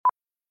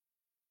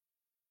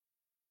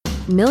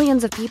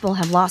Millions of people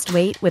have lost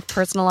weight with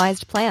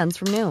personalized plans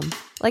from Noom.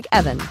 Like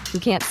Evan, who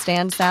can't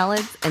stand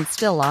salads and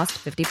still lost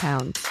 50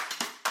 pounds.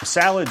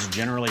 Salads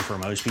generally for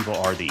most people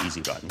are the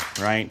easy button,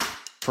 right?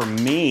 For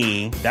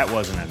me, that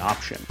wasn't an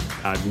option.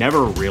 I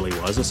never really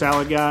was a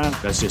salad guy.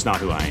 That's just not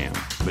who I am.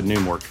 But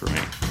Noom worked for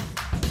me.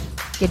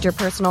 Get your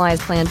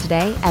personalized plan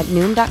today at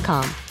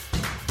Noom.com.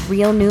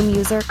 Real Noom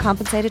user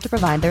compensated to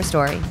provide their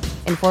story.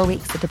 In 4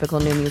 weeks, the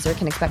typical Noom user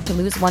can expect to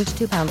lose 1 to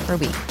 2 pounds per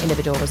week.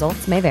 Individual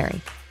results may vary.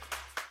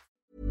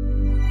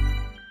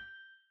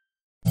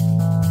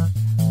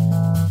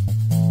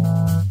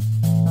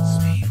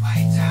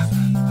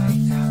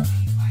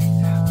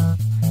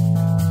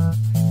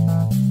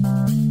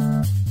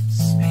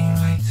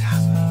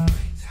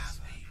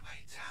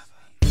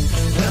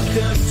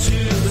 Welcome to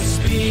the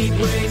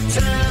Speedway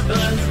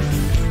Tavern.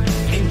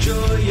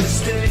 Enjoy your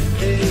stay.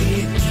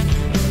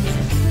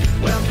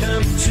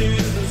 Welcome to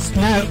the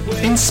Speedway. Now,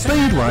 in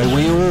Speedway,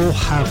 we all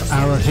have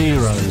our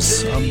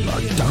heroes.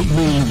 I don't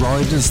mean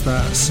riders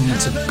that seem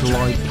to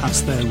glide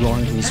past their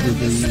rivals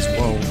with ease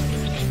while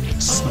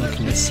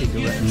smoking a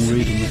cigarette and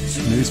reading a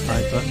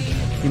newspaper.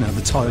 You know,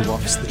 the Ty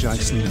Woffs, the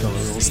Jason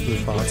Doyles,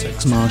 the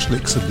Bartex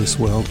Marshlicks of this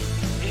world.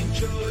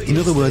 In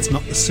other words,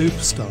 not the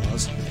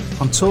superstars.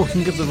 I'm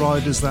talking of the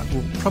riders that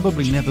will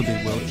probably never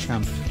be world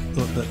champ,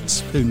 but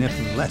who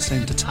nevertheless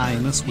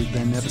entertain us with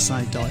their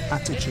never-say-die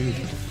attitude.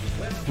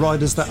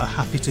 Riders that are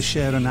happy to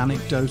share an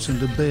anecdote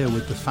and a beer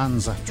with the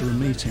fans after a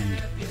meeting.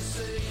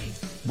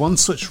 One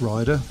such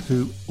rider,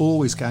 who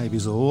always gave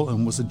his all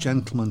and was a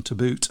gentleman to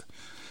boot,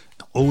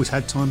 always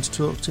had time to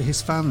talk to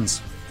his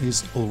fans,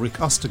 is Ulrich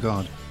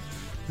Ostergaard.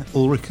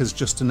 Ulrich has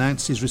just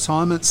announced his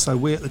retirement, so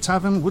we at the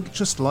Tavern would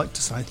just like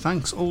to say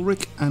thanks,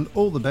 Ulrich, and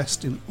all the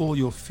best in all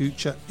your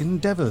future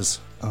endeavours,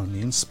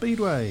 only in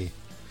Speedway.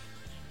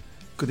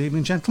 Good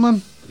evening,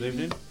 gentlemen. Good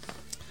evening.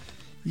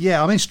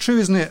 Yeah, I mean, it's true,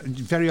 isn't it?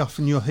 Very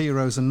often your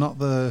heroes are not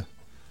the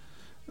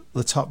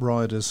top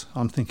riders.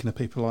 I'm thinking of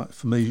people like,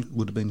 for me,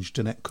 would have been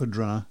Jeanette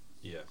Kudrow.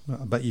 Yeah.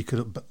 I bet you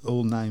could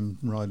all name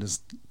riders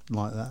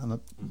like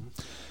that.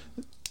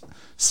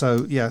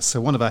 So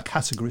one of our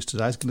categories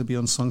today is going to be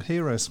unsung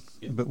heroes,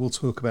 but we'll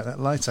talk about that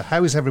later.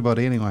 How is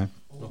everybody anyway?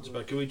 Not too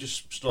bad. Can we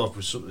just start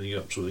with something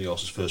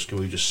else first? Can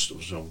we just,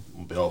 on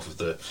behalf of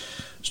the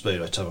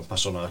Speedway Tavern,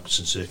 pass on our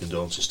sincere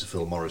condolences to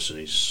Phil Morris and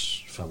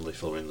his family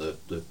following the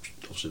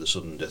obviously the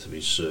sudden death of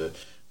his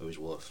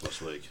wife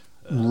last week.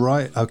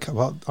 Right. Okay.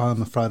 Well,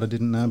 I'm afraid I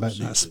didn't know about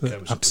that.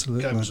 But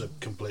absolutely, it was a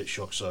complete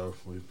shock. So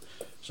we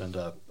send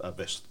our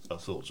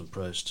thoughts and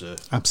prayers to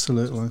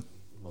absolutely.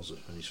 Moz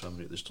and his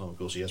family at this time. Of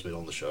course, he has been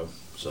on the show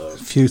a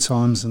few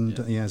times, and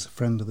as a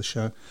friend of the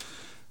show.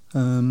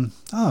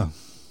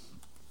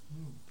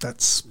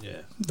 That's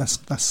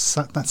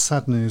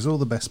sad news. All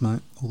the best,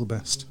 mate. All the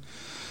best.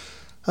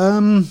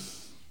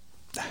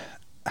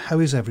 How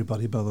is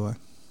everybody, by the way?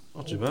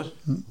 Not too bad.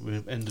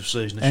 We're end of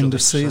season. End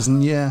of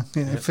season, yeah.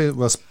 It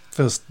feels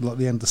like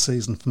the end of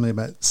season for me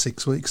about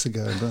 6 weeks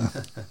ago,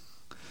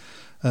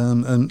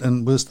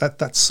 but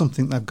that's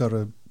something they've got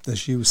to.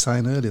 As you were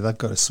saying earlier, they've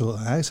got to sort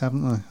it out,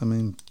 haven't they? I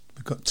mean,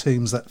 we've got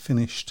teams that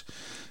finished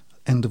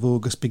end of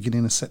August,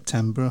 beginning of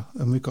September,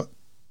 and we've got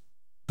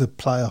the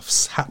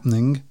playoffs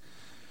happening.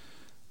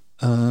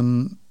 I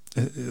mean,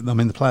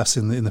 the playoffs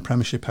in the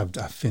Premiership have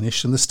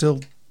finished, and there's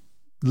still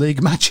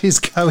league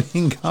matches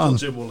going on.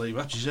 Still 2 more league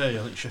matches, I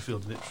think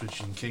Sheffield and Ipswich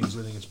and Kings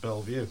Lynn against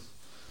Bellevue,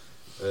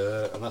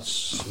 and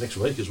that's next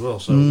week as well.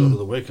 So we've got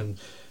another week, and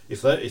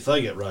if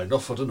they get rained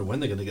off, I don't know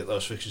when they're going to get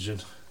those fixtures in.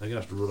 They're going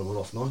to have to run them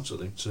off nights, I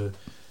think, to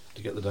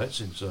get the dates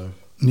in. So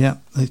yeah,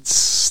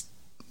 it's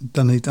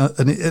done it,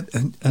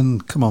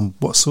 and come on,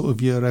 what sort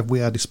of year have we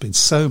had? It's been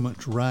so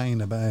much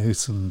rain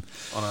about, and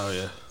I know,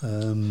 yeah.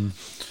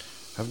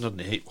 Haven't had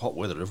any hot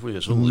weather, have we?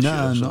 At all this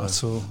year,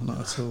 so. Not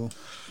at all.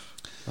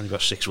 Only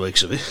about 6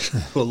 weeks of it,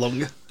 or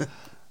longer.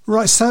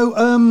 Right,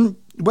 so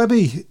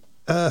Webby,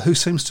 who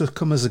seems to have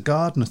come as a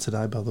gardener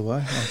today, by the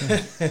way.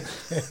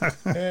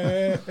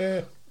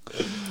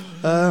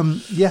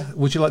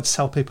 Would you like to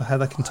tell people how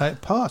they can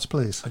take part,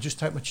 please? I just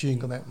take my chewing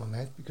gum out of my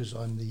mouth because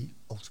I'm the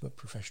ultimate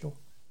professional.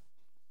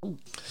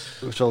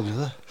 Who told you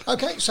that?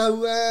 Okay,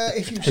 so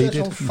if you search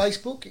on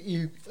Facebook,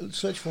 you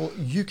search for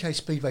UK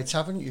Speedway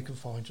Tavern, you can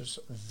find us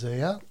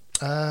there.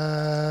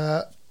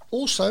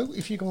 Also,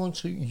 if you go on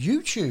to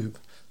YouTube,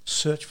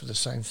 search for the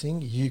same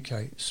thing,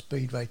 UK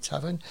Speedway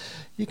Tavern,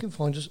 you can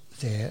find us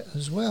there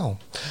as well.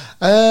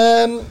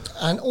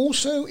 And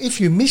also, if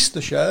you missed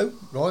the show,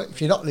 right,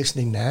 if you're not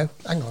listening now,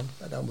 hang on,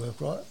 that don't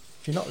work right.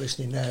 If you're not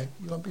listening now,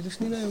 you won't be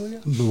listening now, will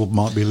you? We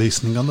might be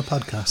listening on the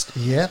podcast.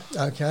 Yeah,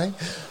 okay.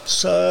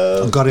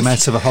 So I got him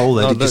out of a hole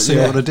there. Did you see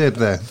what I did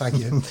there? Thank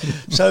you.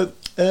 So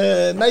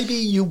maybe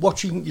you're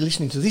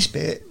listening to this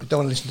bit, but don't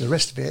want to listen to the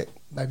rest of it.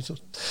 Maybe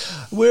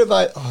we're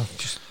about. I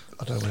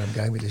don't know where I'm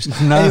going with this.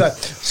 No. Anyway,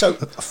 so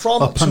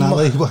from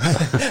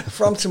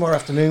tomorrow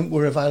afternoon,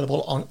 we're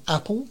available on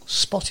Apple,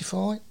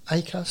 Spotify,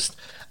 Acast,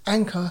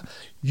 Anchor,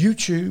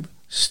 YouTube,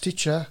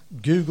 Stitcher,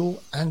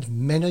 Google, and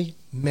many,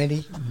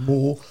 many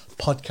more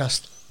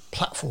podcast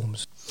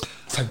platforms.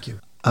 Thank you.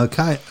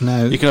 Okay,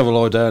 now You can have a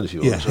lie down if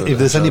you want. yeah, if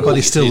there's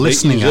anybody still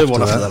listening you deserve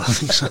after one that, I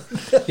think so.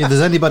 if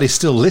there's anybody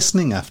still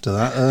listening after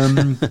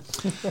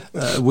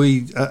that,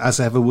 we, as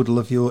ever, would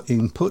love your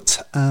input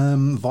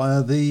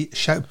via the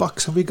shout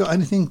box. Have we got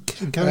anything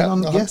going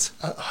on yet?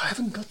 I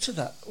haven't got to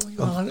that.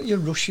 You're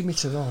rushing me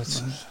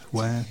tonight.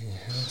 Where?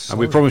 And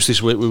we promised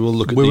this week we will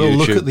look at We the will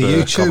YouTube, look at the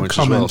YouTube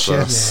comments, as well,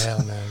 yes. Yeah,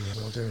 I know.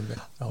 We'll do it.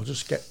 I'll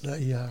just get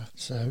the.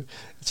 So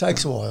it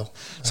takes a while.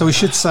 So we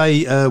should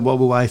say, while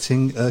we're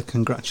waiting,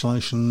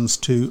 congratulations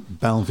to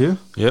Bellevue.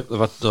 Yep, they've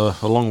had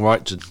a long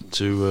wait to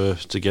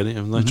get it,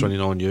 haven't they?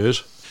 29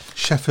 years.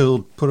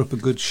 Sheffield put up a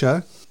good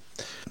show.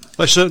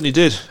 They certainly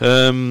did.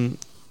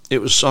 It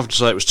was. I have to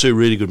say, it was two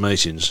really good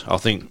meetings. I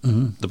think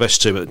the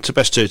best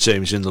two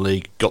teams in the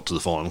league got to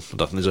the final. I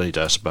don't think there's any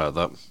doubt about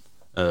that.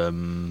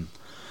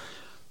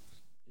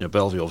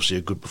 Bellevue obviously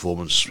a good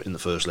performance in the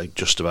first leg,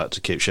 just about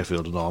to keep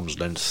Sheffield at arm's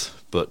length.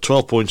 But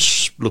 12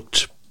 points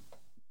looked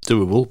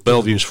doable.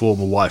 Bellevue's form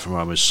away from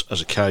home has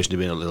occasionally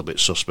been a little bit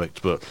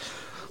suspect, but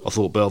I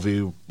thought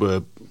Bellevue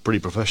were pretty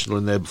professional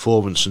in their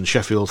performance, and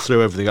Sheffield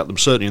threw everything at them,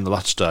 certainly in the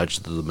latter stages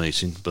of the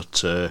meeting.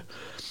 But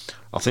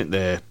I think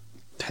their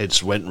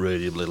heads went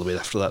really a little bit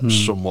after that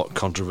somewhat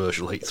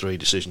controversial Heat 3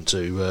 decision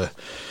to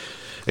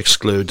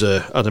exclude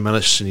Adam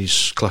Ellis in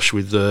his clash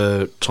with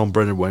Tom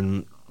Brennan,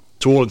 when,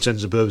 to all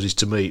intents and purposes,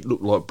 to me, it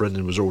looked like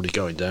Brendan was already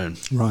going down.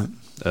 Right.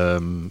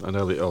 And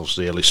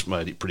obviously Ellis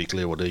made it pretty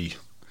clear what he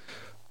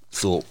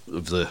thought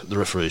of the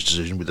referee's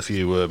decision, with a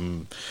few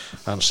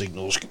hand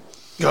signals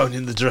going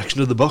in the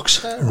direction of the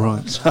box.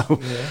 Right. So,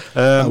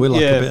 we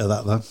like a bit of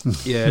that, though.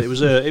 yeah, it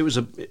was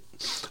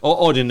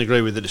I didn't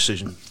agree with the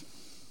decision,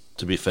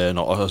 to be fair.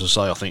 Not, as I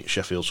say, I think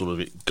Sheffield sort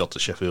of got to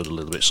Sheffield a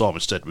little bit.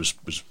 Simon Stead was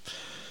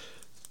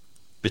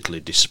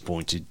bitterly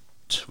disappointed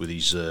with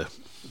his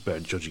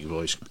judging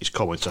by his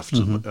comments after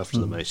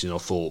the meeting. I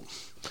thought,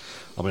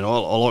 I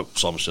like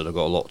Simon Stead. I've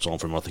got a lot of time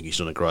for him. I think he's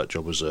done a great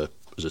job as a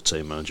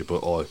team manager,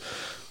 but I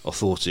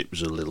thought it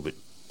was a little bit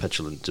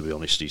petulant, to be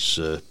honest,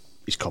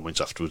 his comments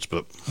afterwards.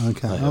 But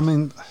okay,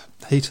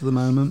 heat of the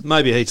moment.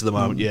 Maybe heat of the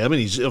moment. Yeah,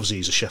 he's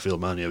a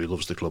Sheffield man. He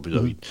loves the club.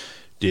 He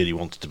dearly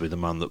wanted to be the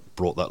man that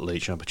brought that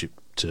league championship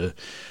to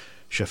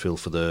Sheffield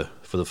for the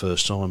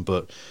first time.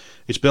 But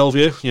it's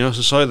Bellevue. As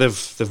I say,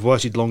 they've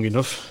waited long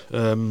enough.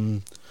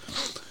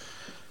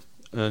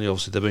 And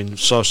obviously they've been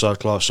so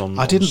close on.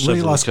 I didn't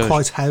realise occasions.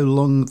 quite how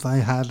long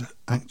they had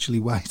actually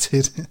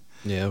waited.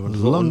 Yeah,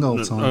 long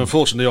old time.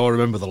 Unfortunately, I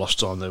remember the last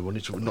time they won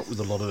it, not with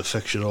a lot of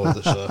affection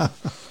either. So,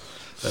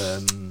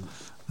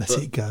 let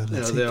it go.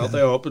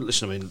 They are. But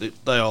listen,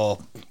 they are,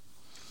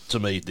 to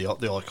me, the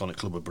iconic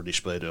club of British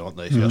Speedway, aren't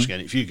they?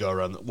 If you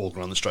go walk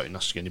around the street and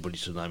ask anybody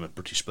to name a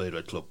British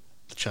Speedway club,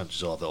 the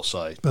chances are they'll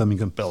say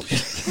Birmingham. Bellevue.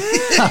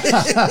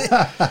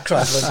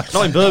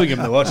 Not in Birmingham,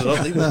 though. I don't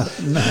think.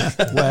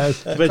 Well,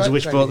 depends on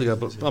which part they go.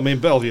 But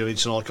Bellevue,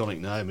 it's an iconic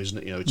name, isn't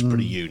it? It's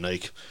pretty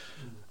unique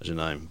as a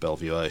name.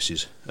 Bellevue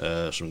Aces.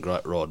 Some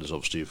great riders,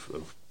 obviously,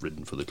 have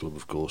ridden for the club,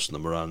 of course. And the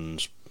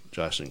Morans,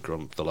 Jason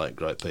Crump, the late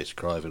great Peter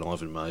Craven,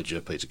 Ivan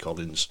Major, Peter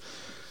Collins,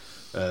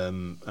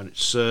 and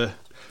it's. I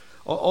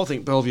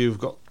think Bellevue have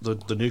got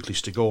the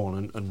nucleus to go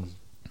on and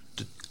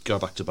to go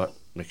back to back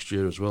next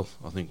year as well.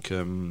 I think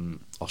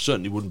I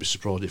certainly wouldn't be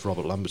surprised if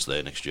Robert Lambert's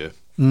there next year.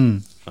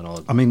 And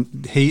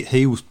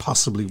he was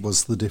possibly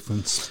the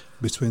difference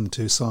between the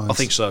two sides. I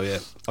think so. Yeah.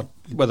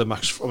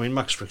 Max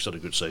Frick's had a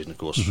good season, of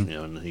course,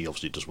 and he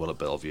obviously does well at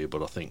Bellevue.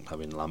 But I think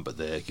having Lambert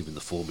there, given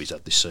the form he's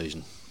had this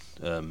season,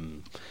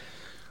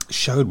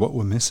 showed what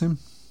we're missing.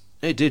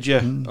 It did, yeah.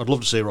 I'd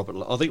love to see Robert.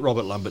 I think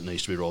Robert Lambert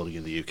needs to be riding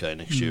in the UK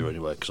next year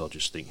anyway, because I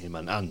just think him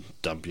and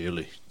Dan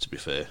Bewley, to be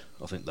fair,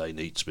 I think they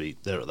need to be.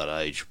 They're at that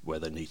age where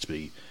they need to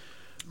be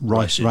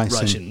racing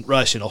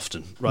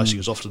often,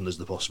 as often as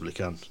they possibly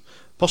can.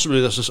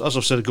 Possibly, as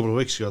I've said a couple of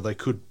weeks ago, they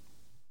could.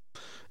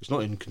 It's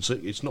not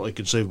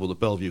inconceivable that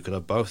Bellevue could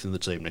have both in the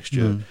team next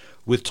year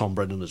with Tom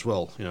Brennan as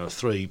well.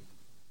 Three,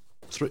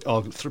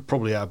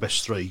 probably our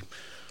best three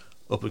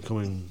up and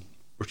coming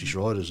British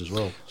riders as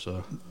well.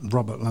 So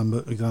Robert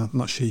Lambert, I'm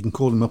not sure you can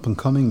call him up and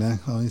coming now.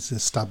 He's an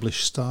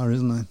established star,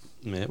 isn't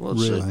he? Yeah, well,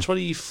 it's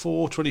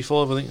 24,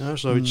 25, I think now.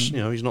 So it's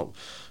he's not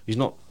he's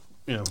not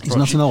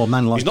an old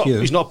man like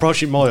you. He's not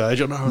approaching my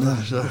age. I know. No.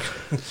 So.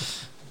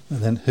 And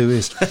then who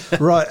is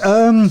right?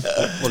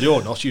 Well,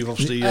 you're not. You've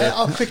obviously.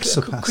 I'll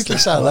quickly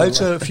say hello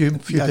to a few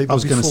people. I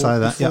was going to say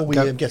that before we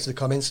get to the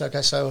comments.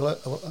 Okay, so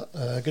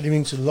good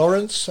evening to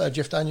Lawrence,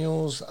 Jeff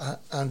Daniels,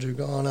 Andrew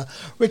Garner,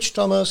 Rich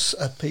Thomas,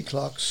 Pete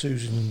Clark,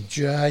 Susan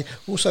J.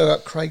 Also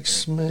Craig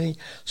Smee,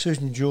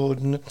 Susan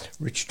Jordan,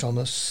 Rich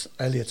Thomas,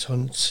 Elliot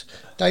Hunt,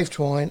 Dave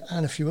Twine,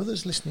 and a few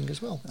others listening as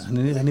well. And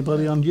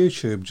anybody on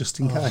YouTube, just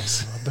in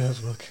case. I better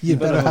have a look. You'd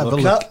better have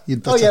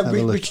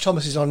a look. Rich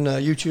Thomas is on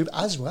YouTube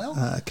as well.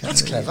 Okay.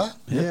 That's clever.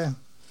 Yeah.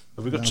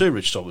 Have we got two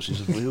Rich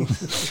Thomases?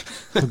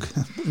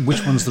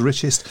 Which one's the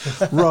richest?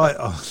 Right.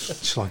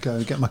 Shall I go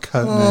and get my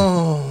coat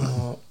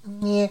now?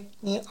 Yeah,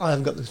 I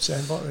haven't got the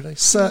soundbite ready.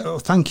 So,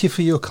 thank you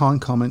for your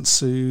kind comments,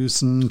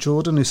 Susan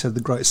Jordan, who said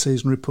the great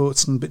season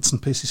reports and bits and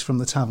pieces from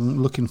the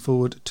Tavern. Looking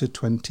forward to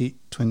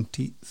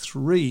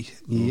 2023.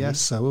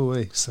 Yes, so are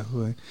we.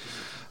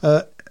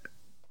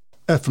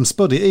 From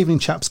Spuddy, evening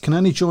chaps, can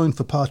only join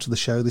for part of the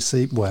show this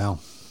evening.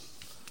 Well,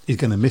 he's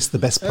going to miss the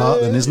best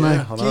part then, isn't he?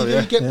 I know,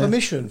 Did you get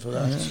permission for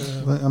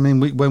that? Well, I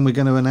mean, when we're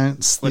going to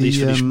announce when he's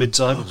finished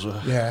mid-time as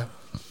well. Yeah.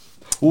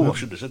 Oh, I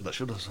shouldn't have said that,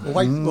 should I?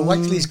 We'll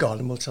wait till he's gone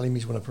and we'll tell him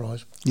he's won a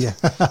prize. Yeah.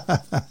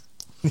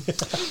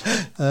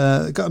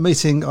 Got a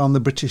meeting on the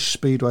British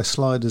Speedway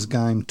Sliders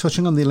game.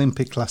 Touching on the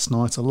Olympic last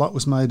night, a lot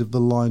was made of the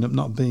lineup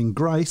not being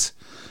great,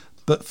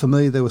 but for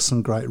me there was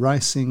some great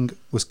racing.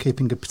 Was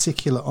keeping a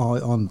particular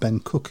eye on Ben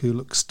Cook, who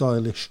looks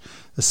stylish,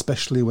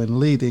 especially when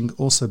leading.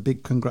 Also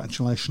big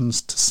congratulations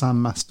to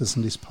Sam Masters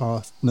and his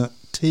partner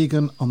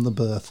Tegan on the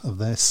birth of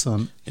their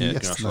son. Yeah,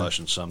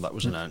 congratulations, Sam. That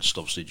was announced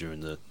obviously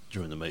during the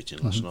meeting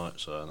last night,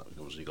 so that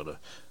obviously got a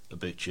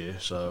big cheer.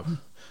 So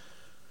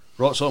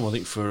right time, I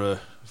think, for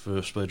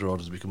Speed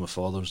Rider to become a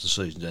father as the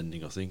season's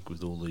ending. I think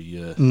with all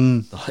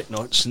the late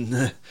nights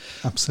and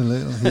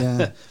absolutely,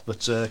 yeah.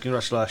 But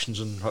congratulations,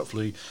 and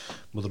hopefully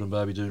mother and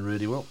baby doing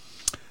really well.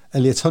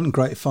 Elliot Hunt,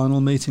 great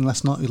final meeting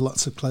last night with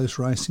lots of close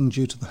racing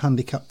due to the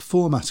handicap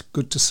format.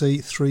 Good to see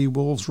 3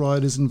 Wolves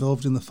riders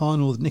involved in the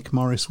final, with Nick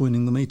Morris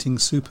winning the meeting.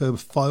 Superb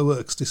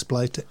fireworks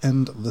display to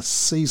end the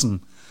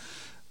season.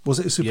 Was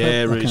it a superb?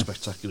 Yeah, really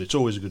spectacular. It's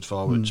always a good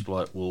firework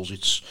display at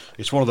Wolves.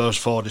 It's one of those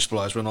fire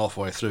displays when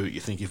halfway through it you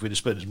think if we'd have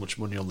spent as much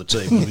money on the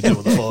team as we do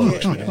on the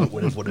fireworks, we'd have got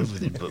whatever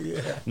with it. But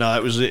no,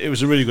 it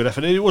was a really good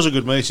effort. It was a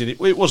good meeting.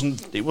 It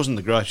wasn't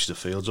the greatest of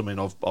fields. I mean,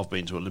 I've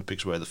been to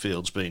Olympics where the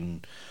field's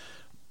been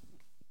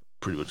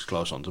pretty much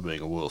close on to being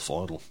a world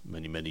final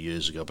many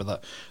years ago,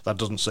 but that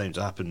doesn't seem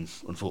to happen,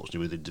 unfortunately,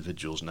 with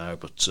individuals now.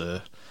 But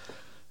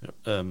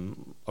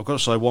I've got to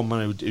say, one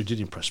man who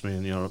did impress me,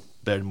 and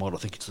bear in mind, I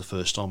think it's the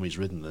first time he's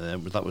ridden there,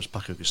 but that was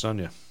Paco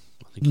Castaño. I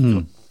think he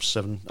got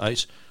 7,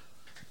 8.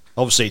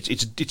 Obviously,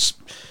 it's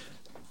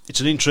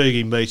an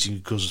intriguing meeting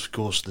because, of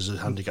course, there's a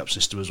handicap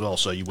system as well.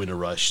 So you win a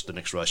race, the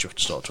next race you have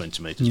to start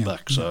 20 metres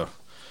back. So,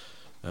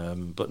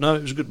 but no,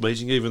 it was a good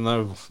meeting, even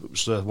though it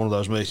was one of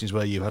those meetings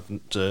where you had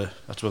to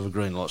have a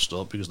green light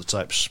start because the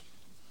tapes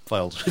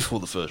failed before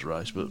the first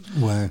race. But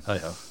hey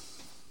ho.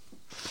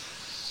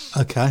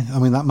 Okay, I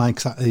mean that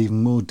makes that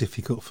even more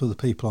difficult for the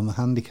people on the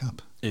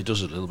handicap. It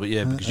does a little bit,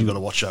 yeah, because you've got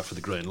to watch out for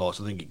the green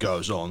light. I think it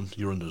goes on,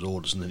 you're under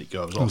orders, and then it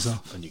goes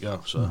off, and you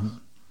go. So,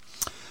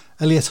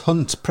 Elliot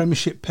Hunt,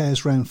 Premiership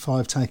Pairs Round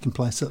 5 taking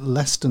place at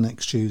Leicester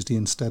next Tuesday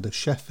instead of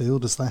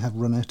Sheffield, as they have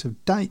run out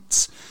of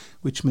dates,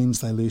 which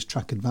means they lose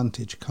track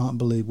advantage. Can't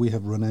believe we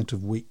have run out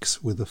of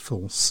weeks with a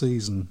full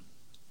season.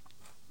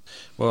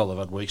 Well, they've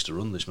had weeks to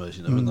run this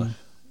meeting, haven't they?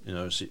 You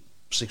know,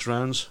 6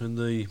 rounds in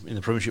the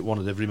Premiership, one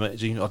at every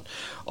meeting. I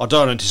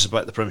don't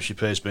anticipate the Premiership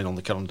Pairs being on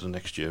the calendar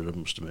next year, I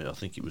must admit. I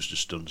think it was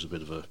just done as a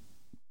bit of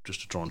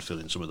just to try and fill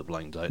in some of the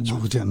blank dates.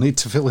 Well, we don't need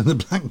to fill in the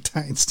blank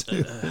dates, do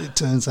we, it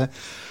turns out.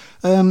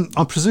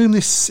 I presume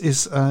this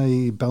is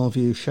a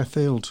Bellevue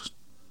Sheffield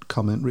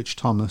comment. Rich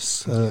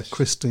Thomas,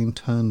 Christine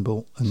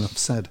Turnbull, enough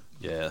said.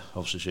 Yeah,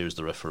 obviously she was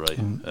the referee.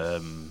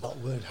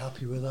 Weren't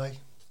happy, were they?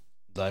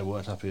 They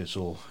weren't happy at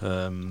all.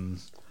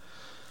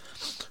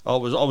 I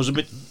was a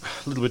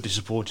little bit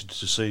disappointed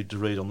to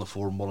read on the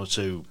forum 1 or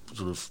 2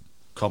 sort of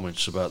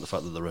comments about the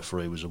fact that the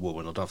referee was a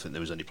woman. I don't think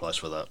there was any place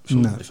for that,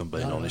 if I'm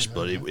being honest.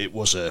 But it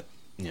was a.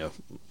 I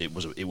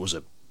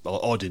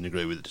didn't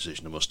agree with the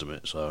decision, I must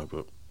admit. So,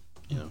 but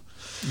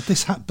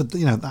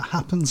that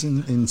happens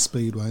in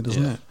Speedway,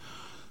 doesn't it?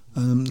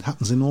 It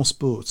happens in all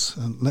sports.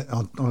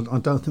 I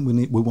don't think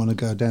we want to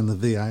go down the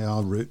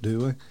VAR route, do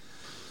we?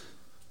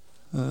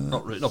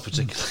 Not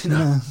particularly.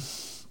 No.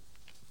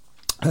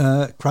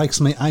 Craig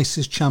Smith,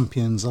 Aces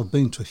champions. I've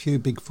been to a few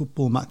big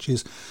football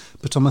matches,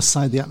 but I must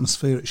say the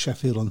atmosphere at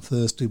Sheffield on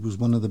Thursday was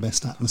one of the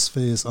best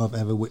atmospheres I've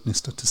ever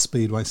witnessed at a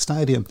Speedway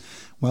stadium.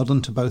 Well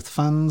done to both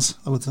fans.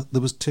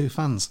 There was 2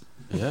 fans.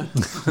 Yeah.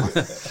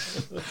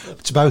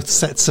 To both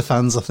sets of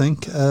fans, I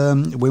think.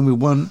 When we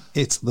won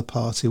it, the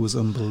party was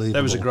unbelievable.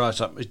 There was a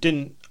great it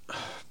didn't.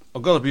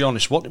 I've got to be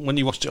honest. When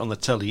you watched it on the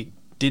telly, it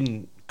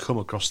didn't come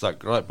across that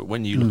great. But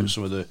when you look at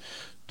some of the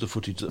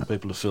footage that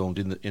people have filmed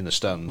in the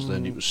stands,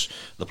 then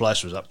the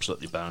place was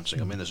absolutely bouncing.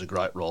 I mean, there's a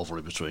great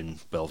rivalry between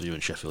Bellevue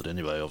and Sheffield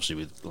anyway, obviously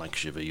with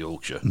Lancashire v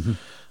Yorkshire,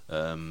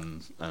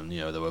 and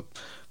there were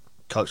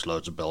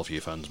coachloads of Bellevue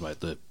fans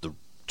made the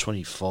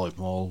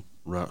 25-mile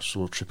route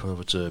sort of trip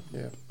over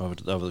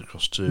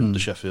across to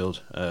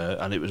Sheffield,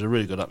 and it was a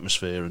really good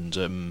atmosphere.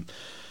 And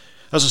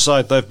as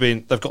I say,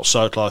 they've got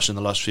so close in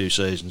the last few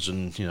seasons,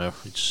 and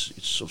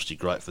it's obviously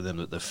great for them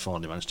that they've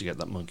finally managed to get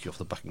that monkey off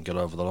the back and get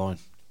over the line.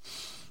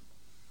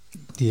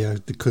 Yeah,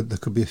 there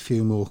could be a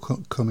few more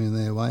coming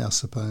their way, I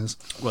suppose.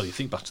 Well, you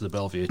think back to the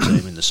Bellevue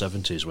team in the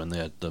 70s when they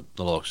had the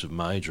likes of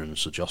Major and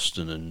Sir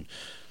Justin, and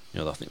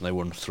I think they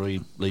won 3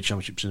 league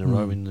championships in a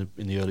row in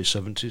the early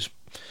 70s.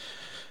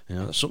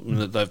 That's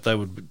something that they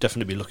would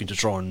definitely be looking to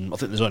try, and I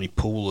think there's only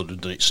Poole that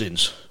have done it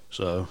since.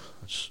 So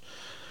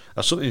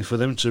That's something for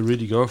them to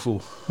really go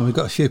for. And we've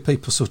got a few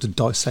people sort of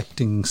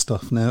dissecting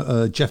stuff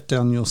now. Jeff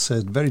Daniels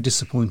said, very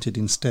disappointed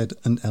in Stead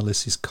and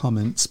Ellis's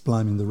comments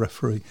blaming the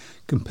referee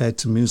compared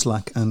to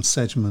Muslak and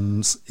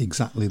Sedgman's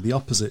exactly the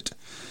opposite.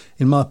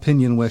 In my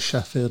opinion, where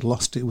Sheffield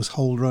lost it was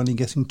Holder only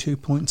getting 2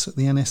 points at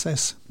the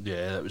NSS.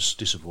 Yeah, that was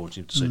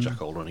disappointing to see Jack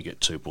Holder only get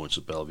 2 points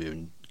at Bellevue.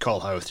 And Carl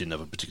Howarth didn't have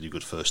a particularly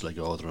good first leg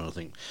either. And I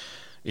think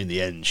in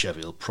the end,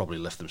 Sheffield probably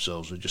left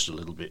themselves with just a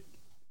little bit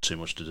too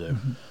much to do.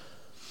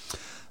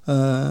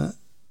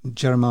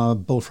 Jeremiah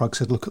Bullfrog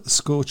said, look at the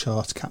score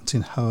chart.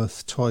 Captain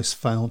Howarth twice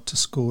failed to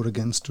score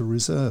against a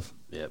reserve.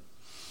 Yep.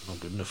 Not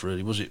good enough,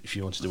 really, was it? If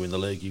you wanted to win the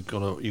league, you've got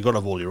to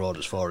have all your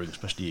orders firing,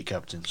 especially your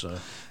captain. So,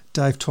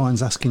 Dave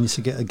Twine's asking you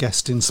to get a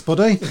guest in,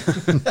 Spuddy.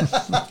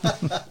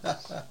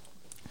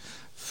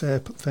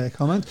 Fair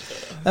comment.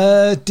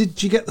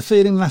 Did you get the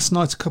feeling last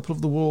night a couple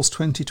of the Walls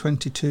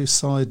 2022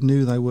 side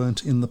knew they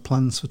weren't in the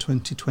plans for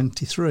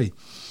 2023?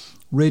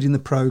 Reading the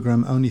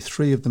programme, only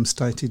 3 of them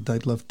stated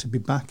they'd love to be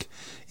back.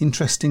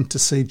 Interesting to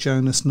see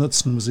Jonas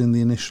Knudsen was in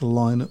the initial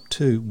lineup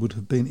too. Would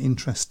have been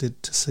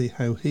interested to see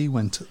how he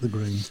went at the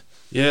Green.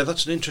 Yeah,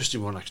 that's an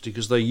interesting one actually,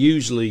 because they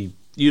usually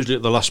at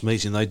the last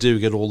meeting they do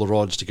get all the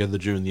riders together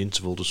during the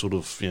interval to sort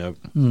of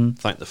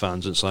thank the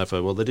fans and say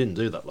farewell. They didn't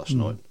do that last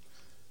night.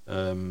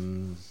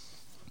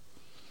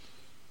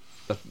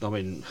 I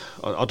mean,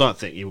 I don't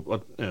think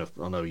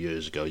I know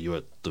years ago you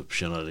had the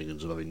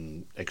shenanigans of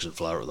having eggs and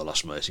flour at the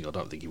last meeting. I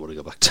don't think you want to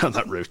go back down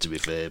that route, to be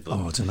fair. But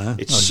I don't know.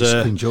 I just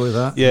enjoy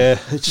that. Yeah,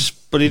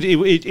 but it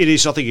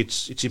is. I think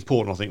it's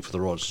important. I think for the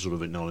riders to sort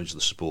of acknowledge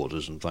the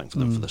supporters and thank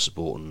them for their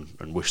support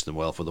and wish them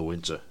well for the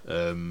winter.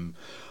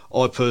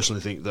 I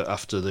personally think that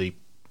after the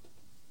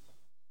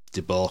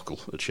debacle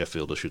at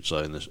Sheffield, I should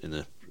say, in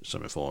the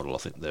semi-final, I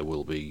think there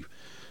will be.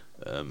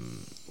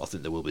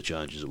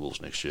 Changes at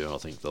Wolves next year. I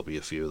think there'll be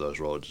a few of those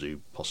riders who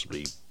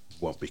possibly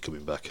won't be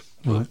coming back.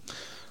 Right.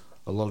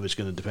 A lot of it's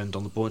going to depend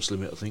on the points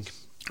limit, I think.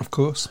 Of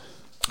course,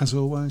 as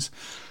always.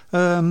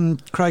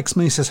 Craig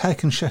Smith says, how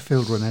can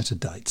Sheffield run out of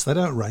dates? They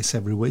don't race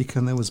every week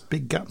and there was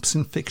big gaps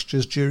in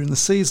fixtures during the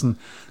season.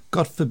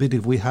 God forbid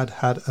if we had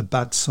a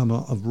bad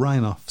summer of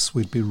rain-offs,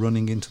 we'd be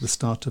running into the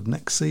start of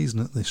next season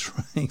at this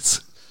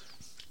race.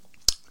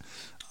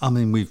 I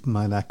mean, we've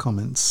made our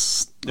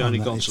comments. The only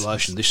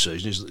consolation this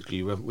season is that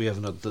we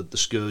haven't had the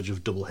scourge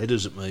of double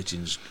headers at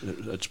meetings,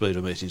 at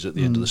Speedway meetings at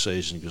the end of the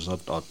season, because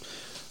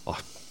I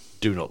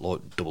do not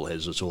like double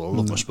headers at all. I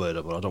love my Speedway,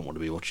 but I don't want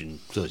to be watching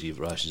 30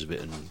 races a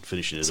bit and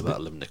finishing at about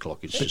 11 o'clock.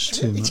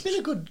 It's been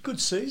a good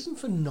season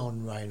for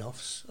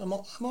non-rain-offs. Am I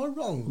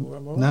wrong? Or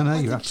am I right? No,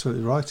 you're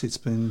absolutely right. It's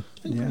been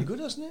pretty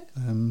good, hasn't it?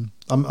 I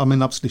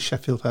mean, obviously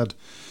Sheffield had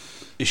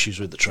issues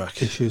with the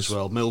track as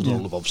well.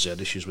 Millwall have obviously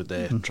had issues with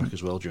their track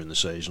as well during the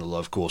season, although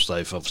of course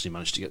they've obviously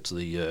managed to get to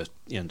the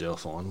NDL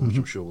final, which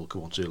I'm sure we'll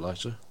come on to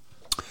later.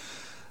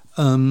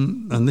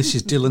 And this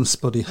is Dylan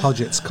Spuddy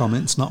Hodgett's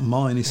comments, not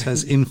mine. He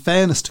says, in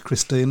fairness to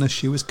Christina,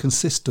 she was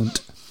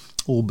consistent,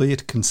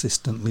 albeit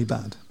consistently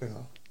bad. Yeah.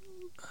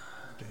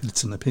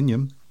 It's an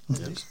opinion.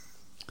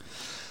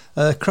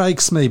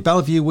 Craig Smee,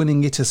 Bellevue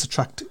winning it has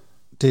attracted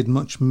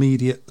much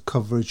media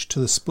coverage to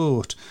the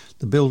sport.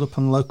 The build-up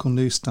on local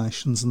news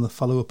stations and the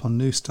follow-up on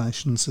news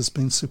stations has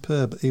been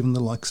superb. Even the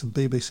likes of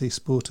BBC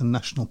Sport and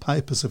national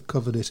papers have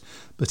covered it,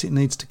 but it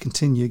needs to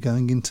continue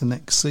going into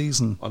next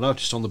season. I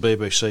noticed on the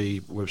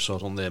BBC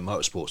website on their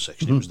motorsport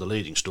section it was the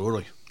leading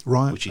story,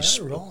 right? Which is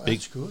a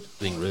big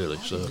thing, really.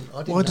 So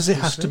why does it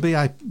have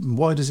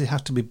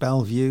to be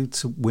Bellevue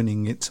to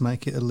winning it to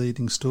make it a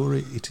leading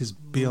story? It is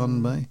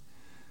beyond me.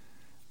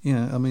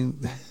 Yeah, I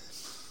mean,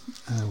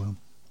 oh well.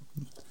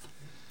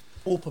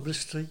 All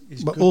publicity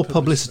is but good. All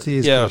publicity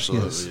is good.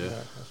 Absolutely, yes. Yeah,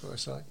 that's what I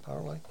say,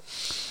 apparently.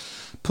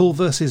 Poole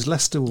versus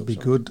Leicester will be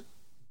good.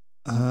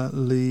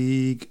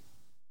 League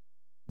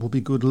will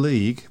be good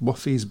league.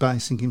 Waffy's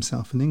basing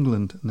himself in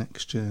England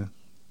next year.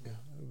 Yeah,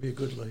 it'll be a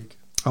good league.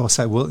 Oh, I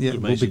say, well, yeah,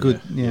 it will be good.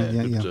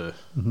 Yeah.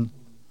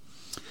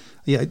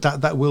 Yeah,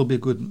 that will be a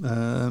good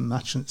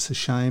match, and it's a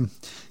shame,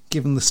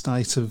 given the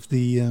state of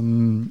the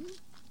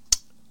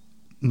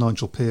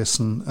Nigel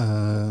Pearson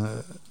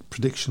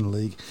prediction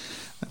league.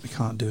 We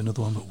can't do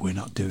another one, but we're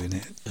not doing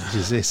it. This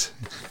is it.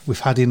 We've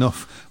had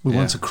enough. We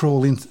want to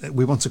crawl in.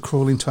 We want to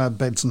crawl into our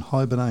beds and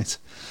hibernate.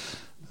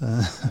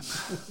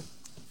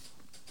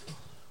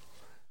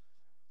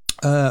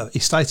 He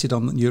stated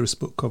on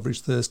Eurosport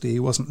coverage Thursday he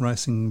wasn't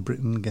racing in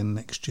Britain again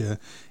next year.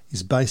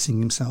 He's basing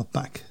himself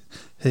back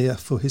here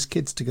for his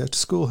kids to go to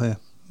school here,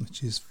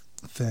 which is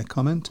a fair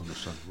comment.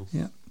 Understandable.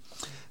 Yeah.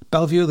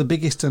 Bellevue are the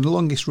biggest and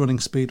longest running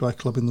speedway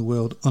club in the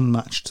world,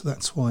 unmatched.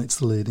 That's why it's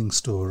the leading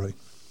story.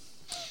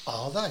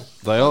 Are they?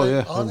 They are,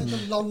 yeah. Are they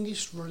the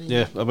longest running?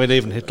 Yeah, I mean,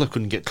 even Hitler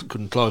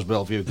couldn't close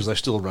Bellevue because they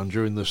still ran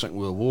during the Second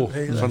World War.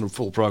 They ran a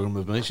full programme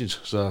of meetings.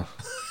 So,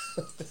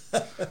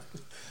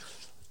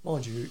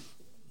 mind you,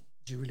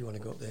 do you really want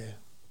to go up there,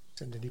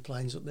 send any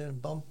planes up there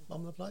and bomb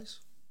the place?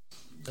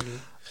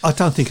 I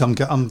don't think I'm.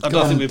 I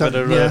don't think we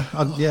better. No.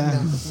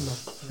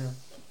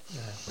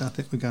 I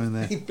think we're going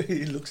there.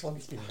 It looks like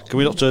it's been long. Can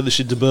we not turn this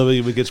into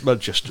Birmingham against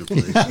Manchester,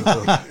 please?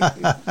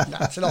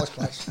 It's a nice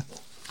place.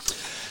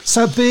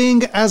 So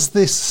being as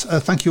this,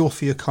 thank you all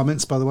for your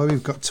comments, by the way.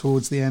 We've got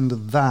towards the end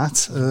of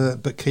that,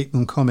 but keep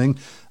them coming.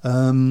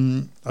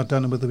 I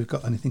don't know whether we've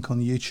got anything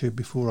on YouTube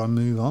before I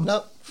move on.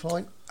 No,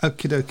 fine.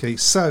 Okie dokie.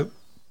 So,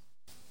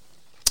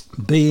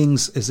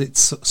 beings as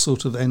its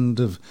sort of end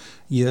of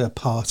year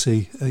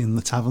party in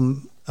the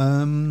tavern.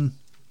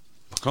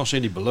 I can't see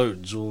any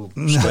balloons or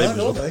No, streamers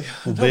no, they.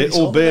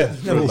 or beer.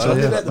 No, it's all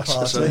Yeah. at the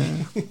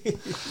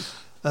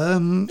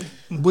party.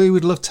 We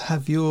would love to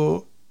have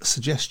your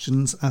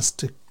suggestions as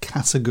to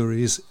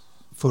categories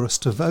for us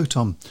to vote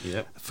on.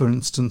 Yeah. For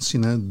instance,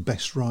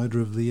 best rider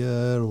of the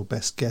year or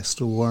best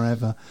guest or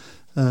whatever.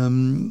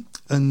 And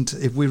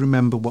if we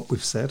remember what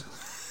we've said,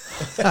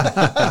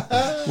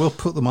 we'll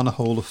put them on a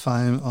Hall of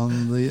Fame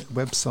on the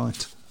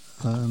website,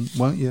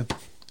 won't you?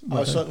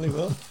 I certainly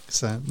will.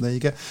 So there you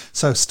go.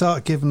 So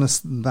start giving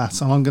us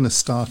that, and I'm going to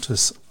start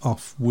us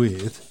off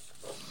with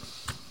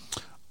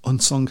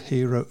Unsung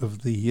Hero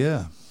of the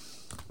Year.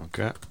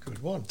 Okay. Good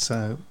one.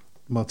 So,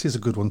 well, it is a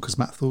good one because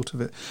Matt thought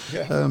of it.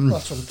 Yeah,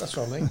 that's what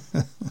I mean.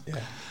 Yeah.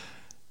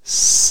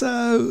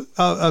 So,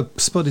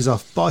 Spuddy's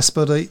off. Bye,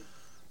 Spuddy.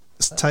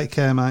 Take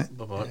care, mate.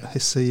 Bye-bye. I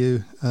see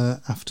you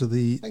after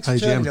the Thanks for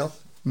turning AGM. up.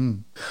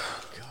 God,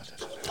 I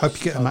don't know. Hope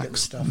you get a Can't max. Get the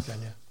stuff,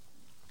 can you?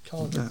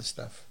 Can't get No. the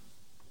stuff.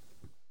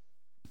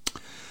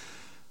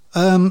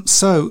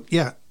 So,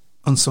 yeah,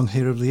 Unsung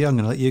Hero of the Year. I'm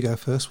going to let you go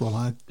first while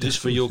I...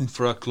 Is this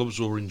for our clubs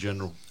or in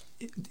general?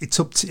 It's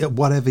up to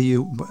whatever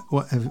you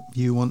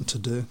want to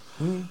do.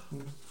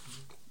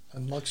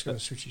 And Mike's going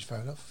to switch his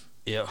phone off.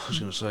 Yeah, I was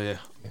going to say, yeah.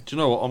 Do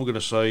you know what? I'm going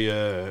to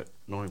say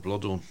Nine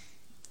Bloodhorn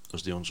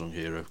as the unsung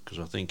hero, because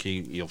I think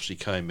he obviously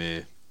came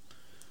here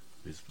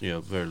with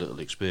very little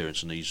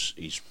experience, and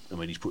he's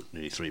put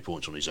nearly 3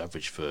 points on his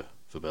average for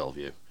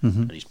Bellevue,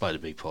 and he's played a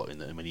big part in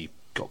that. I mean, he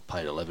got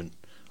paid 11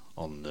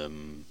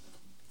 on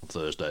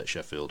Thursday at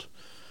Sheffield.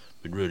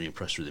 Been really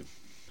impressed with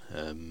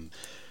him.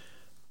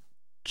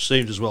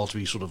 Seemed as well to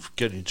be sort of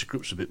getting into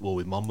grips a bit more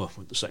with Monmouth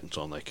with the second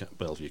time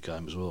Bellevue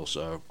came as well.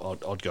 So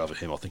I'd go for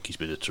him. I think he's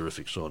been a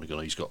terrific signing.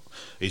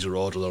 He's a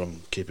rider that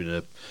I'm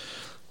going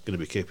to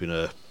be keeping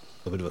a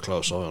bit of a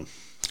close eye on.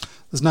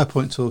 There's no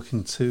point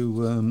talking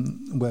to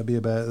Webby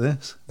about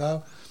this.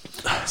 No.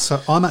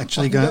 So I'm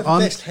actually going.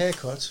 Best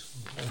haircut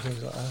and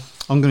things like that.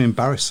 I'm going to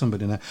embarrass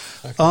somebody now.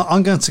 Okay.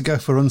 I'm going to go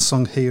for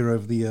Unsung Hero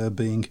of the Year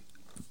being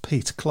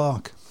Pete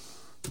Clark.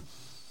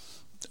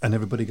 And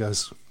everybody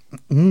goes,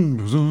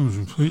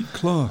 Pete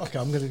Clark. Okay,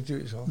 I'm going to do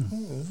it as well.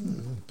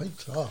 Pete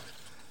Clark.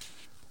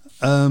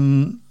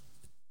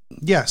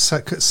 Yeah,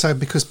 so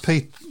because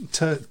Pete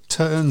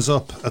turns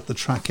up at the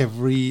track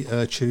every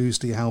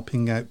Tuesday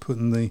helping out,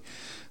 putting the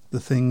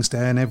things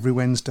down. Every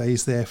Wednesday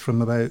he's there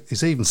from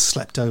he's even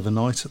slept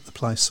overnight at the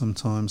place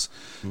sometimes.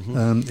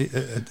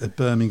 At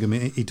Birmingham.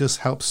 He just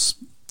helps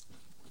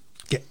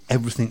get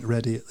everything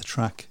ready at the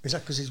track. Is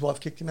that because his wife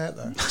kicked him out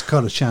though? It's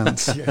got a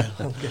chance. Yeah,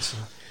 I'm guessing.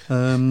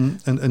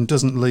 And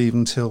doesn't leave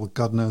until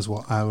God knows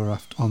what hour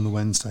after on the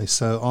Wednesday.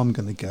 So I'm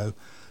going to go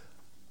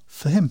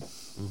for him.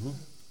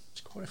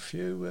 There's quite a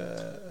few.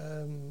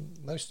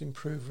 Most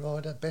improved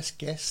rider, best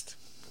guest.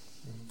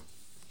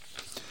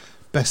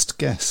 Best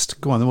guest.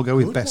 Go on, then we'll go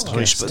with Good best one.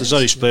 guest. There's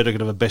only Speedo going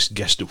to have a best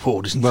guest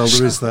award, isn't Well, there?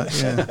 there is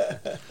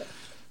that.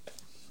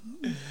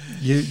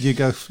 Yeah.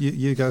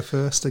 You go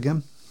first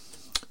again.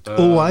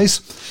 Always.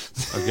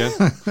 Again.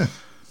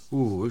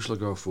 Ooh, who shall I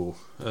go for?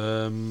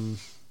 I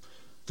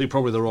think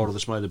probably the rider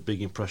that's made a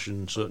big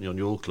impression, certainly on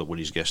your club when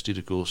he's guested,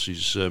 of course,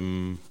 is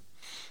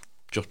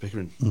Josh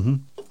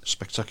Pickering.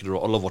 Spectacular.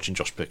 I love watching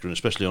Josh Pickering,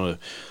 especially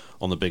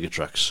on the bigger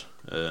tracks.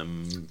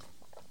 And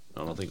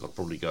I think I'd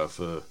probably go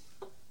for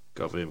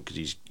him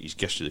because he's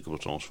guested a couple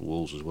of times for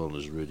Wolves as well and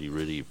is really,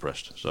 really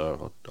impressed.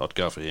 So I'd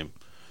go for him.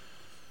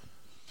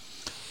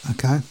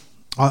 Okay.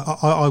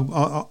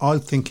 I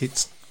think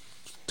it's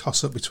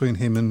toss up between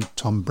him and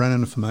Tom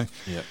Brennan for me.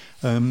 Yeah.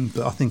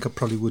 But I think I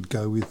probably would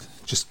go with,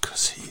 just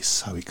because he's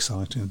so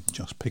exciting,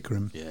 Josh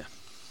Pickering. Yeah.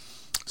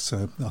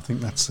 So I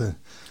think that's a.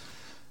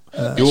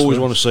 You always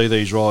want to see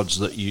these rides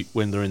that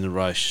when they're in the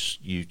race,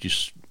 you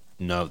just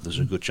know there's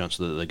a good chance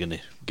that they're going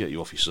to get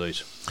you off your seat.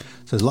 So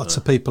there's lots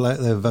of people out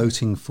there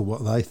voting for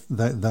what they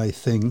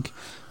think.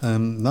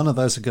 None of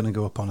those are going to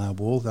go up on our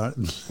wall.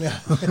 Yeah.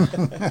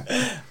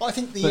 I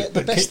think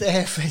the best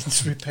air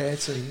fence repair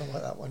team. I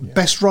like that one. Yeah.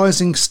 Best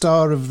rising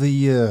star of the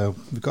year.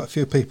 We've got a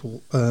few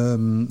people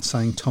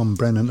saying Tom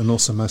Brennan, and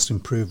also most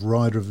improved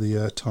rider of the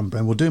year, Tom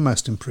Brennan. We'll do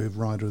most improved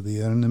rider of the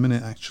year in a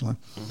minute, actually.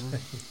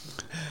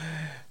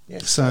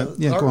 Yes, So,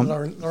 yeah, go on.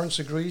 Lawrence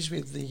agrees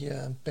with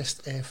the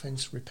best air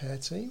fence repair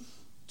team.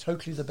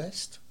 Totally the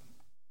best.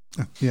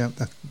 Yeah,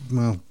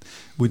 well,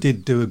 we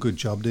did do a good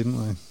job,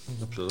 didn't we?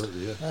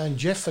 Absolutely, yeah. And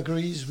Jeff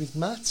agrees with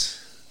Matt.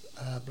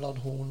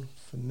 Bloodhorn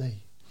for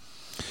me.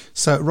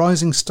 So,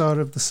 rising star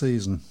of the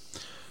season.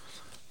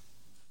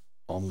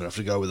 I'm going to have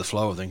to go with the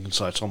flow, I think, and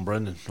say Tom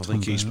Brennan. I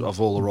think he's, of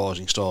all the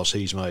rising stars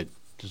he's made,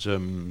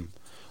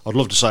 I'd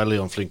love to say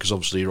Leon Flynn because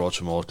obviously he rides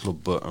for my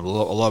club, but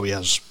although he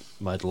has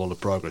made a lot of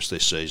progress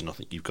this season, I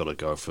think you've got to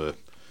go for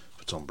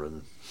Tom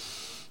Brennan.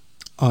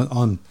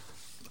 I'm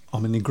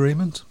in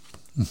agreement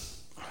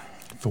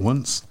for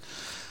once.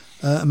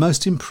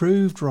 Most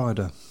improved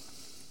rider?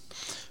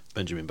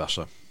 Benjamin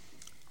Basso.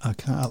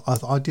 Okay,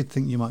 I did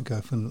think you might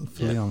go for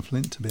Leon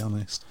Flint, to be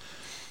honest.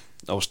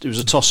 It was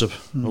a toss-up.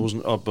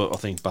 But I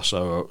think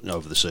Basso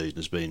over the season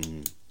has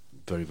been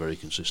very, very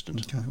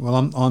consistent. Okay, well,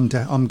 I'm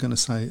going to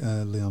say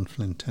Leon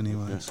Flint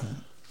anyway.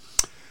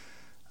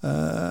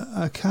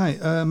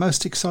 Okay.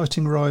 Most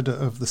exciting rider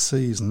of the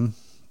season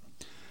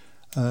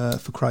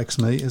for Craig's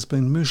Meet has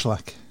been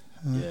Mujlak.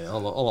 I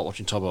like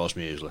watching Tobias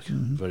Mujlak.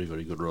 Very,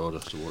 very good rider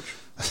to watch.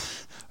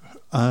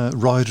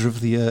 Rider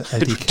of the year,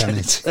 Eddie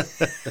Kennett.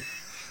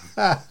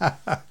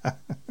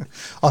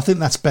 I think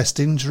that's best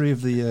injury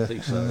of the year. I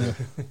think so.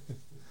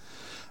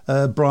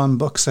 Brian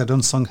Buck said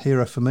unsung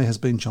hero for me has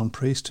been John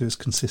Priest, who has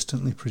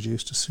consistently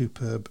produced a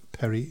superb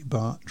Perry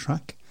Bar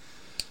track.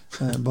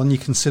 When you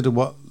consider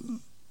what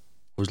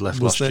was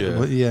left last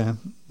year,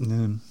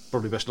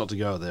 probably best not to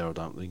go there. I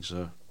don't think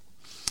so.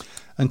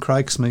 And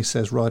Craig Smith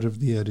says rider of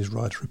the year is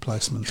rider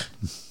replacement.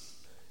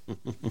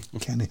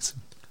 Kennett.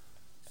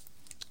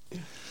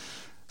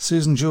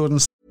 Susan Jordan.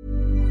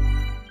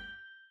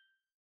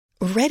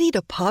 Ready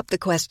to pop the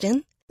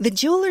question? The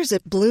jewelers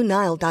at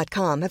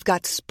BlueNile.com have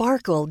got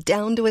sparkle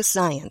down to a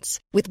science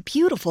with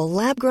beautiful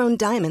lab-grown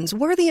diamonds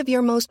worthy of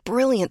your most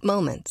brilliant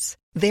moments.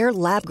 Their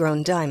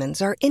lab-grown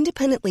diamonds are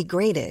independently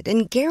graded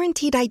and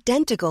guaranteed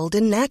identical to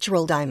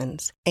natural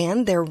diamonds,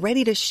 and they're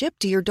ready to ship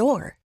to your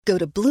door. Go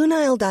to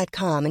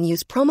BlueNile.com and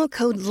use promo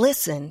code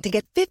LISTEN to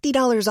get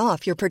 $50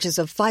 off your purchase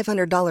of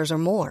 $500 or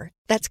more.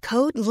 That's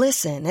code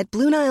LISTEN at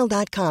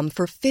BlueNile.com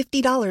for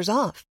 $50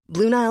 off.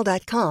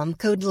 BlueNile.com,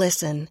 code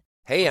LISTEN.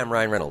 Hey, I'm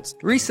Ryan Reynolds.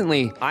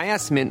 Recently, I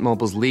asked Mint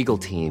Mobile's legal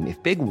team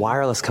if big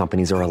wireless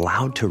companies are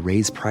allowed to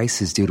raise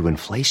prices due to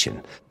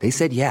inflation. They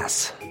said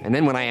yes. And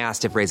then when I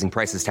asked if raising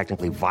prices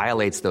technically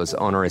violates those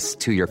onerous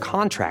 2-year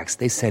contracts,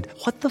 they said,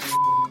 "What the f***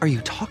 are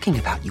you talking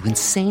about, you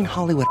insane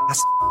Hollywood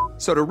ass?"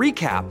 So to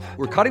recap,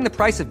 we're cutting the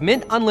price of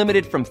Mint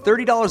Unlimited from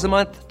 $30 a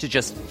month to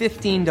just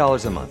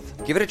 $15 a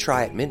month. Give it a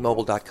try at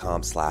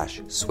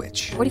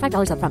mintmobile.com/switch.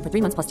 $45 up front for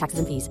 3 months plus taxes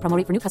and fees. Promo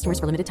rate for new customers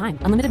for limited time.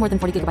 Unlimited more than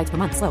 40 gigabytes per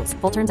month. Slows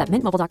full terms at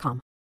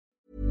mintmobile.com.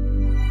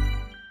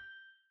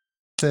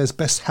 Says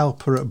best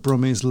helper at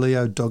Brummie's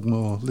Leo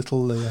Dugmore.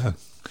 Little Leo.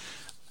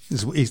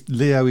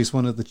 Leo is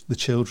one of the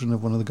children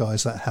of one of the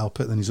guys that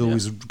help it, and he's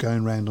always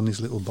going around on his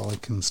little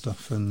bike and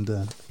stuff, and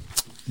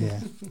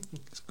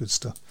it's good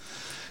stuff.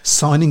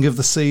 Signing of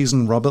the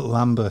season, Robert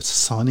Lambert.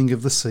 Signing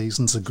of the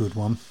season's a good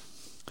one.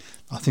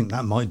 I think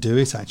that might do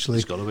it, actually.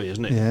 It's got to be,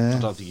 isn't it? Yeah. I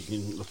don't think you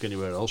can look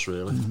anywhere else,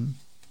 really.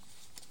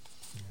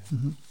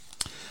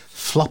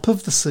 Flop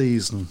of the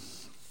season.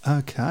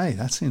 Okay,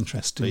 that's an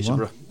interesting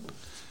Peterborough. one.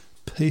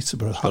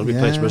 Peterborough. It's got to be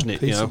Peterborough, isn't it?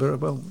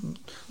 Peterborough,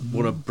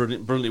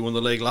 Brilliantly won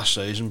the league last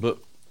season, but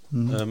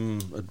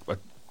a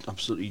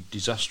absolutely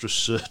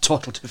disastrous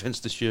title defence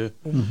this year.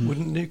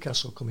 Wouldn't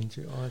Newcastle come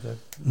into it either?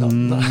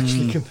 Not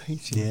actually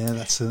competing. Yeah,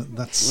 that's.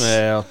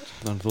 Yeah,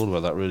 I hadn't thought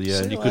about that really.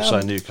 Yeah, See, you could say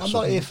Newcastle. I'm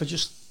not here for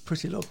just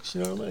pretty looks.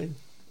 You know what I mean?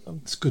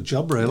 It's a good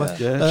job, really.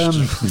 Yeah.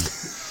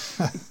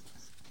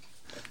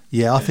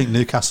 Yeah, I think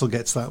Newcastle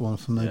gets that one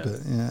for me,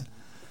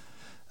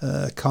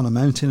 but Connor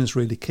Mountain has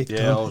really kicked on.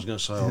 Yeah, I was going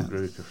to say I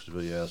agree with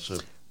Christopher, but so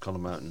Connor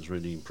Mountain's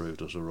really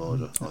improved as a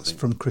rider. That's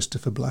from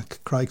Christopher Black.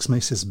 Craig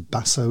Smith says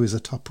Basso is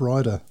a top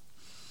rider.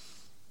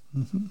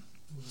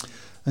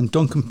 And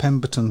Duncan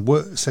Pemberton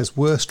says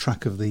worst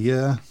track of the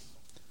year,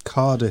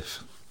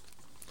 Cardiff.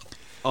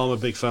 I'm a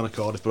big fan of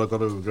Cardiff, but I've got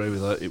to agree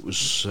with that. It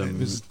was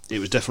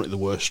definitely the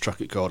worst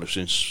track at Cardiff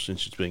since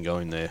it's been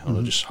going there, and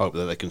I just hope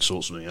that they can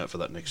sort something out for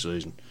that next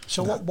season.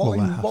 So what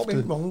went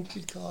wrong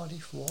with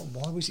Cardiff?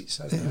 Why was it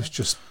so? It was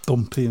just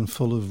bumpy and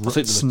full of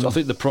ruts. I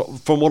think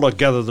from what I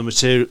gather, the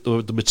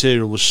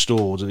material was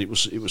stored, and it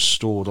was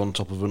stored on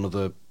top of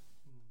another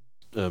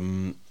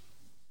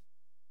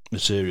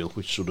material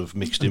which sort of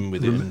mixed in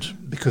with it,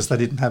 because they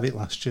didn't have it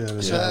last year.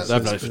 They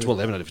haven't had it for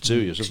 2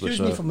 years. Excuse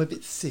me if I'm a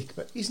bit thick,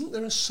 but isn't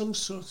there some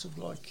sort of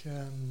like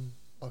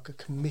a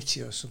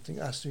committee or something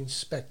that has to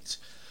inspect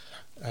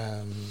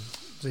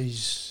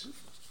these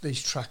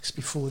tracks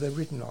before they're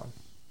ridden on?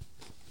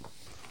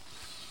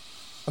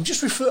 I'm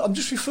just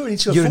referring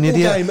to a football game.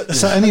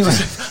 Anyway,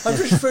 I'm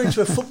just referring to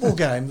a football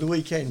game the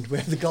weekend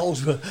where the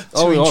goals were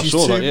 2 inches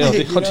too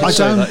big.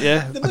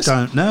 I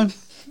don't know.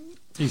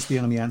 Is the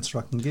only answer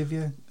I can give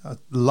you. A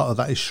lot of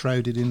that is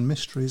shrouded in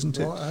mystery, isn't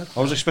it? Right, okay.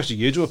 I was expecting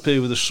you to appear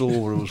with a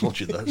sword when I was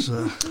watching that.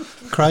 So.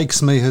 Craig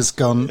Smee has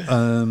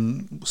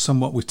gone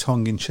somewhat with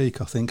tongue in cheek,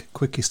 I think.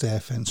 Quickest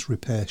air fence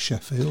repair,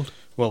 Sheffield.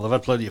 Well, they've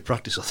had plenty of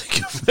practice, I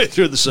think,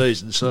 through the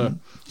season. So,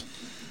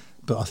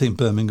 but I think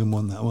Birmingham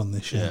won that one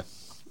this year.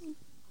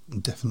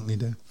 Yeah. Definitely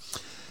do.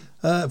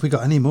 Have we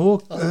got any more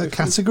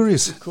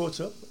categories? We've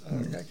caught up.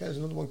 There's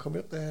another one coming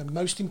up there.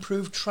 Most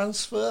improved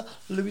transfer,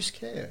 Lewis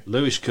Kerr.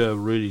 Lewis Kerr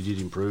really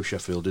did improve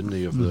Sheffield, didn't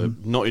he?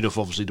 Not enough,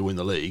 obviously, to win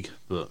the league,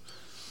 but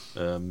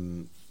I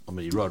I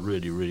mean, he rode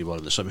really, really well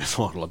in the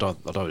semi-final. I don't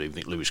even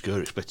think Lewis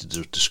Kerr expected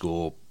to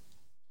score,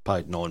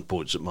 paid 9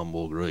 points at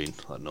Munmore Green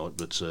that night,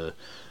 but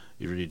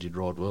he really did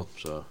ride well.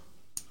 So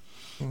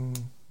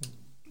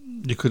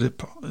you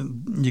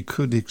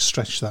could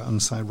stretch that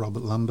and say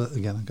Robert Lambert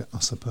again, I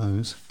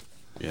suppose.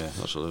 Yeah,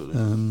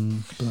 absolutely.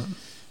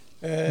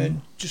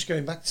 Just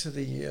going back to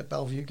the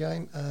Bellevue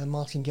game,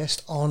 Martin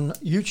Guest on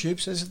YouTube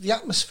says the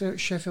atmosphere at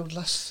Sheffield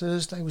last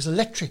Thursday was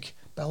electric.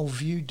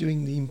 Bellevue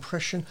doing the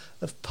impression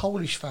of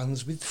Polish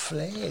fans with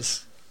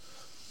flares.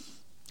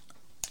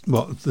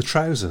 What, the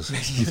trousers? I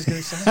was going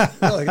to say.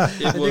 Well, they go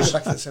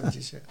back to the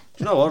 70s, yeah.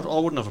 No, I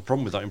wouldn't have a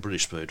problem with that in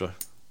British Speedway.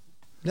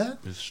 No?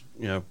 It's,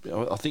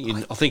 I think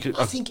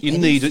you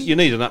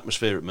need an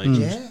atmosphere at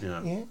meetings.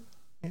 Yeah.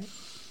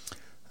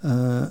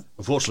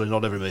 Unfortunately,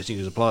 not every meeting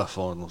is a player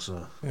final.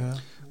 So,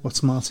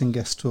 what's Martin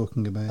Guest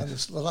talking about? And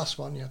the last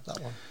one, that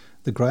one.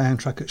 The greyhound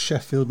track at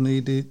Sheffield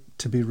needed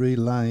to be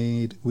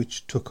relayed,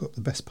 which took up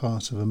the best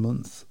part of a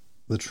month.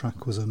 The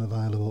track was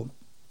unavailable.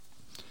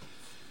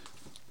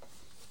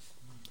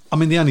 I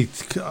mean,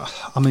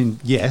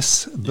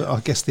 yes, but I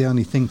guess the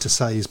only thing to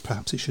say is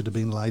perhaps it should have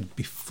been laid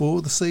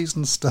before the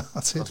season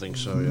started. I think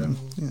so,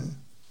 yeah.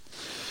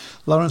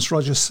 Lawrence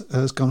Rogers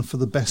has gone for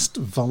the best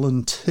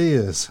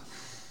volunteers.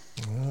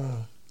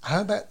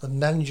 How about the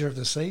manager of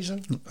the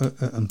season?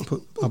 And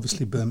put,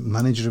 obviously,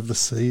 manager of the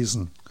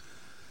season.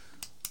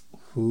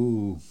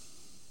 Ooh.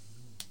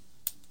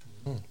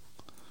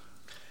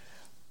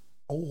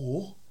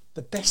 Or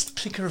the best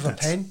clicker of a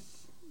pen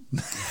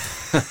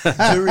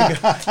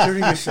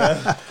during a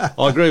show.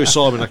 I agree with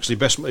Simon. Actually,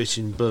 best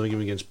meeting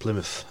Birmingham against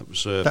Plymouth.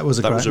 That was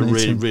a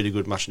really, really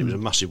good match, and it was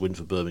a massive win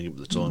for Birmingham at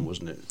the time,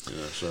 wasn't it?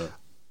 So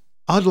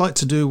I'd like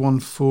to do one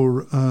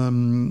for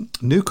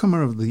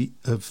newcomer of the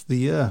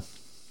year.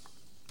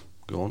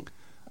 Go on.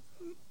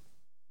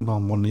 Well, I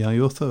want to know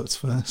your thoughts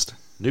first.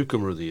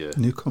 Newcomer of the year.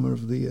 Newcomer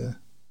of the year.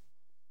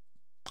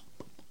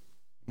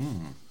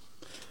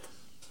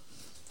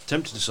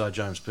 Tempted to say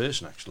James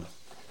Pearson, actually.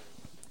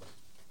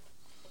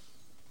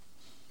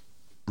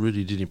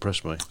 Really did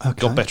impress me. Okay.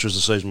 Got better as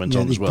the season went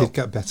on as well. He did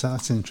get better.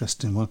 That's an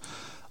interesting one.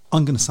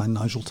 I'm going to say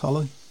Nigel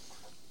Tolley.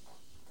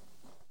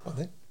 What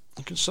then?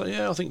 I can say,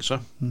 yeah, I think so.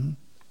 Mm-hmm.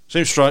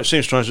 Seems strange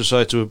to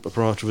say to a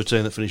proprietor of a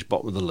team that finished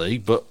bottom of the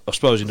league, but I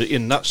suppose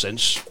in that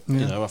sense,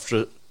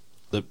 after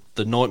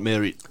the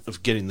nightmare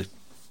of getting the,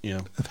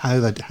 of how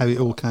it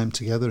all came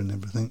together and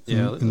everything.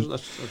 Yeah,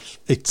 that's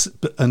it's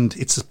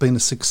been a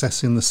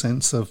success in the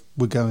sense of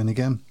we're going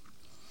again.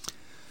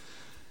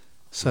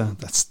 So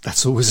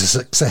that's always a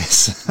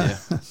success. Yeah.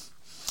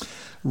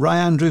 Ray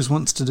Andrews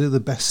wants to do the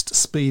best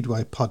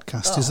Speedway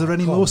podcast. Is there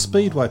any more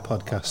Speedway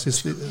podcasts?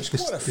 There's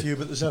quite a few,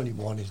 but there's only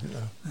one, isn't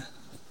there?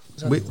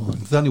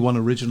 There's only one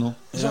original.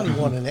 There's only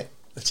one in it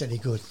that's any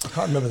good. I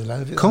can't remember the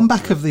name of it.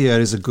 Comeback of the year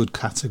is a good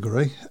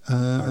category.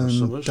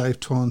 And Dave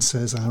Twan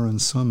says Aaron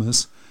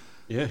Summers.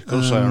 Yeah, you've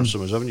got to say Aaron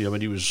Summers, haven't you? I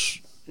mean, he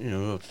was,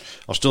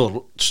 I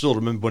still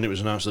remember when it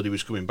was announced that he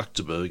was coming back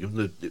to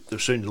Birmingham. There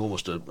seemed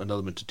almost an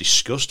element of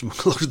disgust among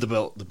a lot of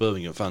the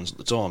Birmingham fans at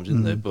the time,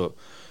 didn't there? But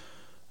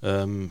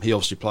he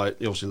obviously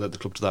led the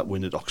club to that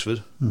win at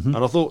Oxford, and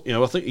I thought,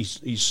 I think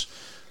he's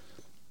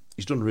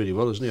done really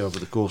well, hasn't he, over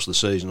the course of the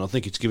season. I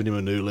think it's given him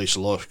a new lease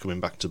of life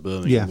coming back to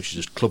Birmingham, which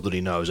is a club that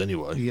he knows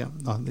anyway. Yeah,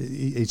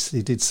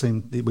 he did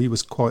seem he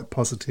was quite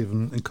positive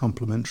and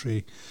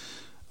complimentary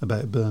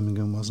about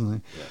Birmingham, wasn't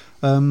he?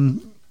 Yeah.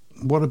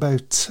 What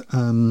about?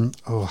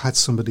 I had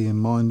somebody in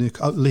mind.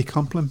 Lee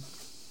Complin,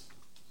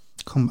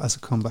 as a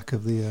comeback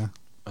of the year.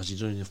 Has he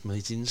done enough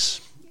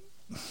meetings?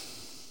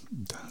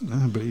 Don't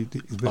know,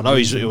 but I know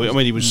he's. I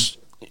mean, he was.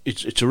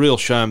 It's a real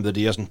shame that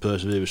he hasn't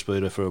persevered with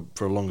Speedo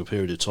for a longer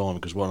period of time,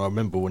 because I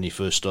remember when he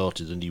first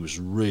started and he was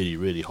really,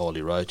 really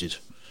highly rated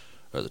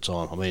at the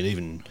time. I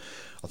mean,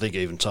 I think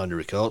even Tony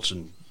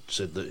Rickardsson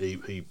said that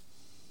he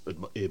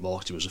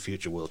earmarked him as a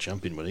future world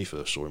champion when he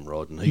first saw him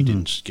ride, and he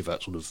didn't give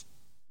out sort of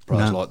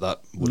praise like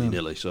that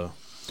willy-nilly. So.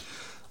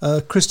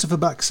 Christopher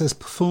Back says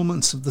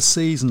performance of the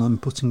season I'm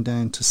putting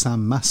down to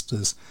Sam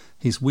Masters.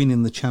 His win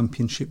in the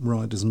Championship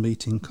Riders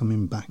meeting,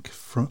 coming back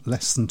from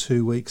less than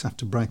 2 weeks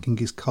after breaking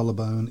his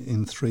collarbone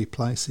in 3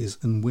 places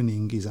and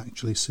winning, is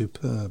actually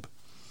superb.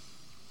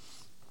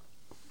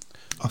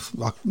 I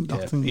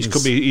think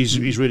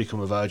he's really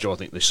come of age, I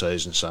think, this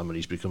season, Sam, and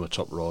he's become a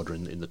top rider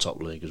in the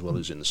top league as well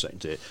as in the second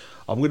tier.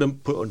 I'm going to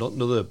put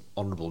another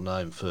honourable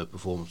name for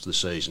performance of the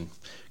season,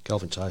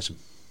 Calvin Tatum,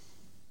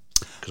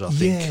 because I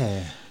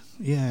think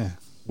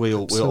we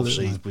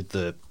obviously with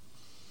the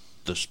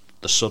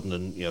sudden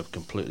and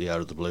completely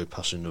out of the blue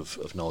passing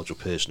of Nigel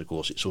Pearson, of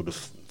course, it sort of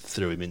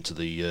threw him into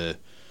the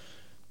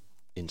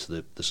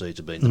seat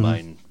of being the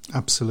main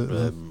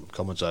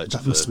commentator.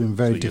 That must have been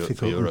very difficult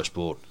for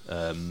Eurosport.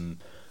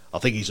 I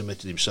think he's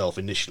admitted himself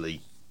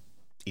initially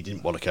he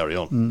didn't want to carry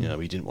on.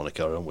 He didn't want to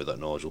carry on with that,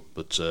 Nigel.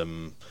 But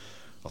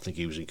I think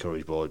he was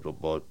encouraged by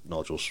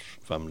Nigel's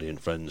family and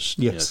friends,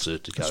 Yes, to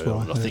carry that's what on.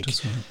 I And heard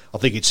as well. I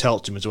think it's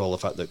helped him as well, the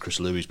fact that Chris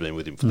Louis has been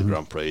with him for the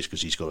Grand Prix,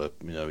 because he's got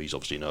he's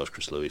obviously knows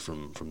Chris Louis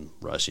from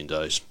racing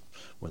days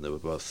when they were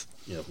both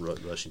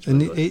racing.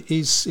 And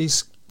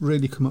he's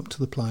really come up to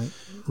the plate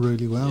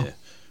really well. Yeah.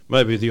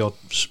 Maybe the odd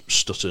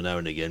stutter now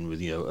and again with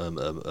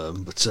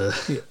but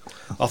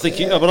I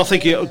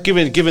think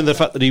given the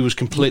fact that he was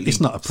completely,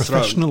 he's not a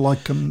professional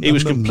he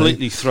was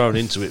completely thrown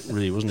into it,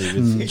 really, wasn't he?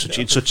 With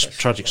in such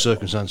tragic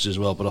circumstances as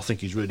well. But I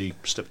think he's really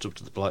stepped up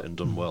to the plate and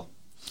done well.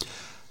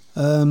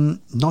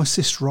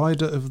 Nicest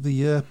rider of the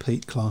year,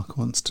 Pete Clark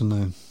wants to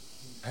know.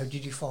 How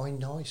did you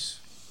find nice?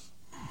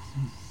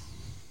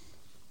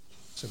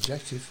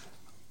 Subjective.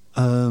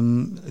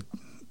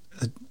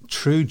 A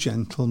true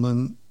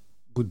gentleman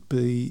would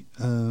be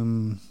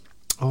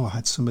I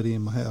had somebody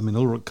in my head. I mean,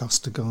 Ulrich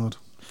Costergaard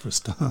for a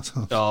start.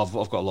 I've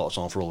got a lot of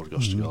time for Ulrich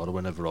Costergaard.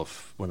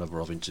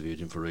 Whenever I've interviewed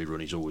him for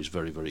rerun, he's always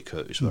very, very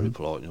courteous, very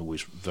polite, and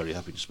always very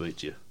happy to speak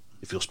to you.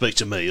 If he'll speak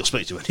to me, he'll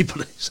speak to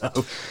anybody.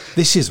 So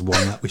this is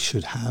one that we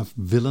should have,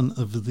 Villain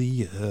of the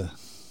Year.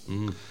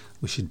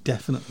 We should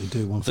definitely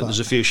do one. I think there's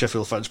a few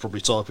Sheffield fans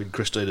probably typing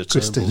Christina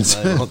Turnbull's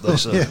name, aren't they?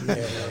 So.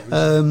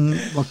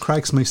 Well,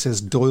 Craig Smith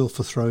says Doyle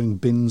for throwing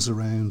bins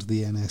around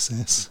the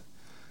NSS.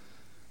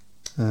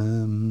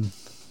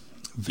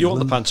 You want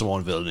the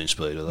pantomime villain in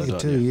Speedo, though,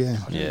 don't you? Yeah.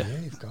 Yeah,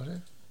 you've got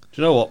it.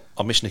 Do you know what?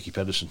 I miss Nicky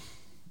Pedersen.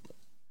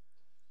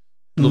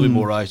 Love him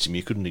or hate him,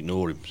 you couldn't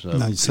ignore him. So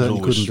No, you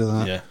certainly couldn't do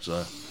that. Yeah,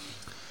 so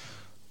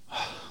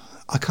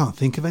I can't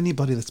think of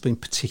anybody that's been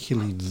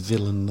particularly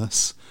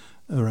villainous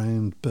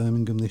around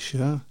Birmingham this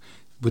year.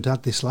 We'd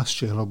had this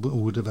last year, I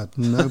would have had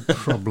no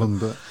problem,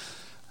 but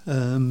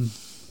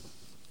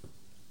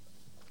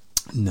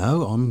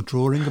no, I'm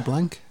drawing a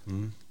blank.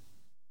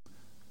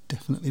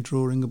 Definitely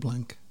drawing a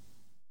blank.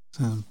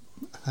 So,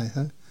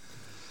 hey-ho.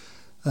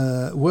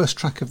 Worst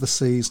track of the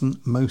season,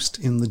 most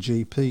in the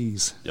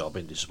GPs. Yeah, I've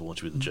been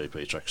disappointed with the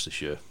GP tracks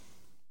this year.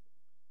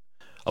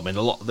 I mean,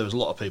 there was a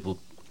lot of people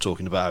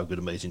talking about how good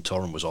a meeting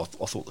Torren was. I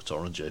thought the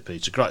Torren GP,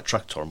 it's a great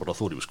track, Torren, but I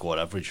thought it was quite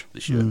average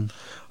this year.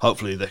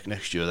 Hopefully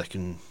next year they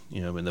can, I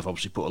mean, they've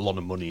obviously put a lot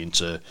of money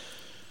into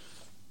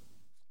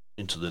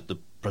the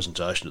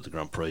presentation of the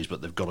Grand Prix,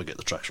 but they've got to get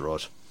the tracks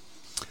right.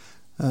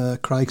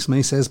 Craig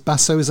Smee says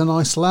Basso is a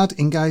nice lad,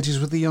 engages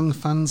with the young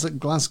fans at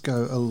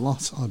Glasgow a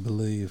lot, I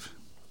believe.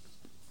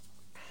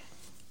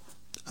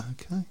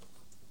 Okay.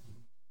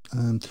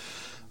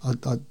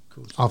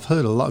 I've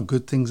heard a lot of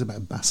good things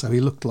about Basso. He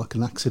looked like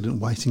an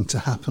accident waiting to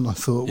happen, I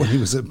thought, when he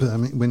was at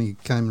when he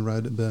came and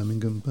rode at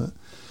Birmingham. But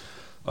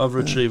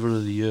Overachiever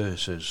of the year,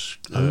 says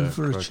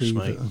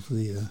Overachiever of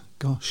the year.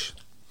 Gosh.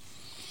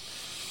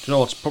 Do you know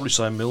what? I'd probably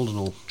say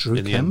Mildenhall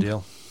in the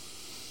NDL.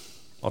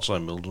 I'd say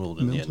Mildenhall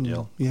in the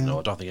NDL. Yeah. No,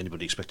 I don't think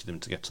anybody expected him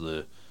to get to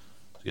the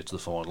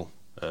final.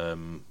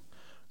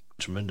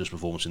 Tremendous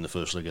performance in the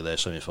first leg of their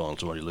semi-final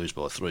to only lose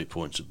by 3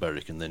 points at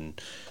Berwick and then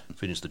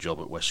finish the job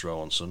at West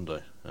Row on Sunday.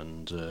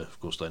 And of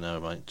course they now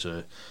mate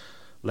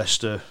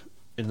Leicester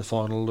in the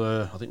final.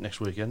 I think next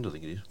weekend. I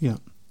think it is. Yeah.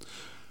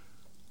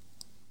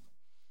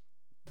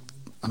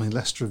 I mean,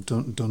 Leicester have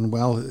done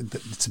well.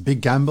 It's a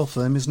big gamble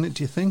for them, isn't it?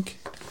 Do you think?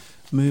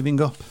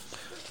 Moving up.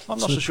 I'm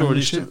not so sure it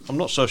is. I'm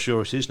not so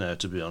sure it is now,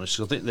 to be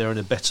honest. I think they're in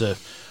a better.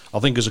 I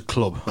think as a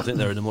club, I think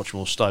they're in a much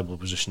more stable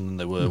position than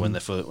they were when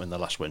they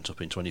last went up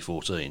in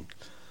 2014.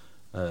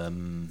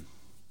 And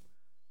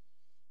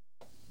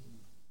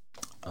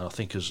I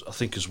think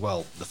as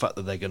well, the fact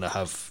that they're going to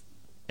have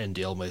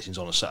NDL meetings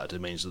on a Saturday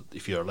means that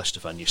if you're a Leicester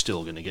fan, you're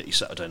still going to get your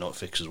Saturday night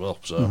fix as well.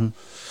 So.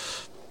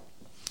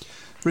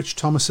 Rich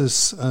Thomas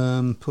has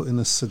put in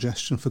a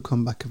suggestion for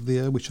comeback of the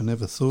year, which I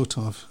never thought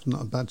of.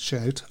 Not a bad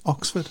shout.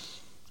 Oxford.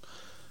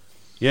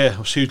 Yeah, it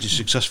was hugely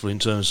successful in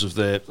terms of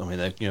their. I mean,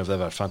 they've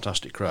had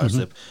fantastic crowds.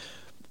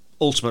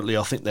 Ultimately,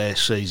 I think their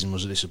season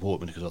was a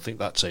disappointment because I think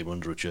that team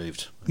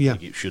underachieved. I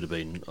think it should have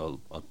been. I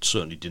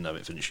certainly didn't have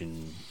it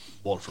finishing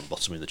one from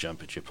bottom in the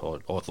championship.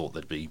 I thought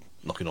they'd be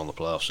knocking on the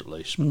playoffs at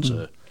least.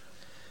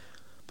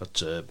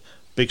 But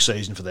big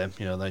season for them.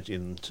 They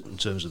in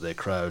terms of their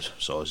crowd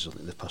sizes, I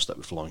think they've passed that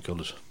with flying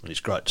colours. And it's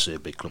great to see a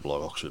big club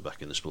like Oxford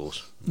back in the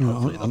sport.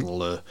 Hopefully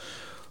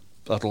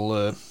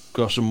that'll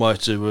go some way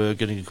to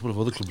getting a couple of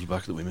other clubs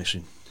back that we're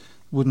missing.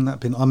 Wouldn't that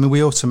be? I mean,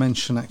 we ought to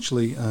mention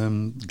actually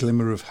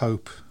glimmer of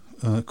hope,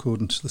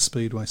 according to the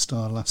Speedway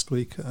Star last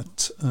week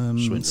at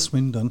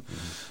Swindon,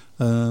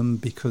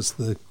 because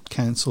the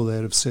council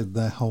there have said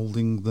they're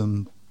holding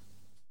them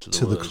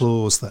to the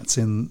clause that's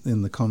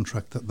in the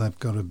contract that they've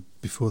got to,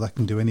 before they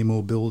can do any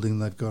more building,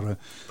 they've got to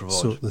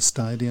sort the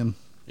stadium.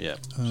 Yeah.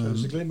 So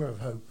there's a glimmer of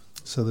hope.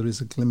 So there is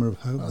a glimmer of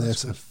hope there.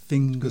 So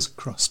fingers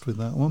crossed with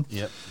that one.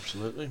 Yeah,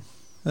 absolutely.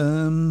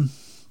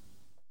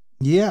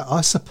 Yeah,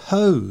 I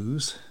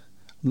suppose,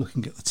 I'm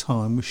looking at the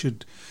time, we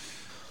should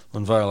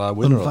unveil our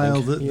winner.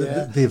 Unveil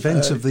the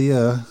event of the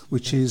year,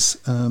 which is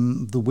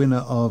the winner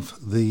of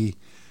the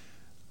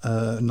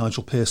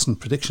Nigel Pearson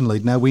prediction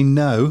lead. Now we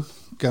know,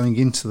 going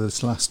into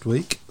this last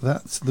week,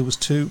 that there was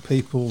three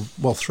people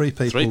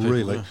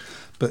really, yeah.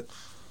 but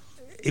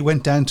it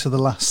went down to the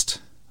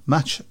last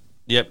match.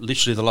 Yep,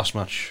 literally the last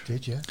match.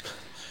 Did you?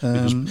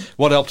 Because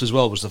what helped as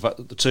well was the fact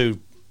that the two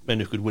men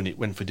who could win it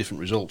went for different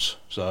results.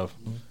 So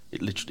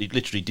it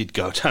literally did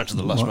go down to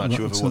the last match.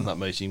 Whoever won that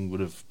meeting would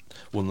have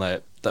won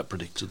that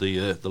predicted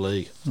the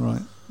league.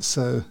 Right.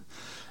 So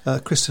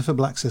Christopher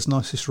Black says,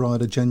 nicest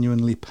rider,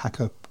 genuinely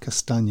Paco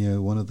Castaño,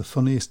 one of the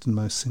funniest and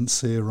most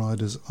sincere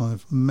riders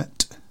I've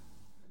met.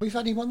 We've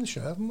had him on the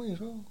show, haven't we, as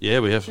well? Yeah,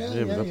 we have.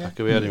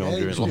 Paco, we had him on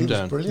during lockdown. He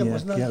was brilliant,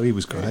 wasn't he? Yeah, he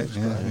was great.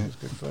 He was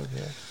good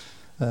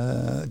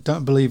fun,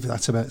 don't believe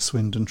that's about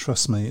Swindon.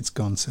 Trust me, it's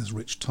gone, says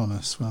Rich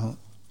Thomas. Well,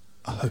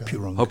 I hope you're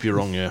wrong. Hope you're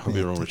wrong, yeah. Hope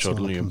you're wrong, Richard.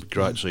 It'd be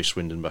great to see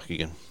Swindon back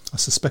again. I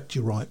suspect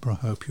you're right, but I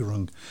hope you're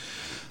wrong.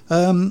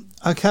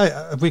 Okay,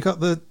 have we got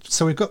the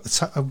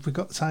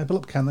table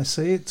up? Can they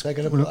see it?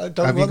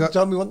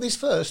 Don't we want this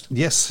first?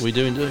 Yes, we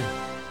do indeed.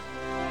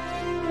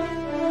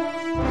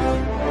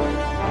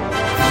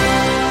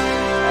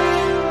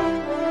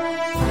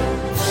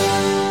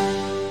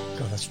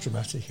 That's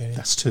dramatic, isn't it?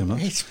 That's too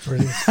much. It's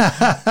brilliant.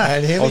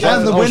 And here we go.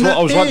 And the winner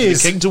I was wanting the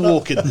king to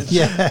walk in.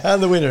 Yeah,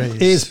 and the winner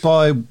is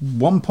by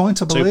 1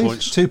 point, I believe. 2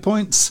 points. 2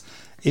 points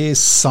is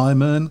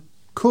Simon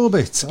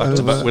Corbett.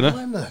 Back-to-back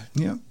winner.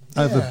 Yeah,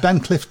 over Ben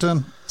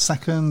Clifton,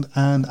 second,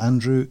 and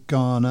Andrew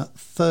Garner,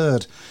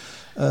 third.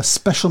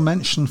 Special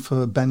mention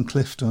for Ben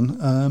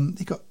Clifton.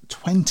 He got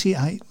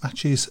 28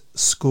 matches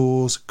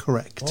scores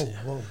correct,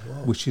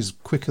 which is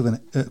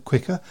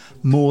quicker,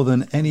 more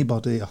than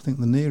anybody. I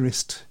think the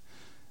nearest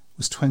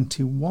was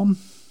 21.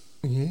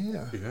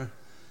 Yeah.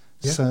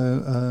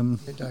 So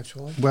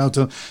well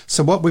done.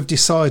 So what we've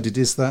decided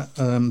is that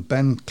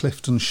Ben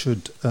Clifton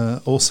should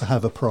also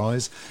have a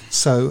prize.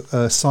 So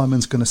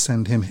Simon's going to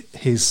send him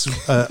his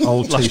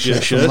old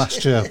T-shirt from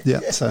last year.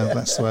 Yeah. So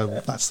that's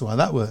the way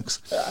that works.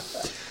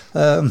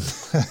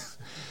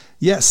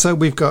 So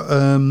we've got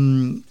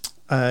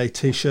a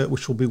T-shirt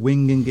which will be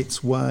winging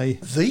its way.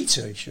 The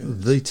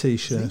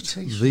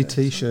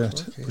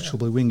T-shirt, which will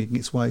be winging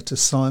its way to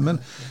Simon.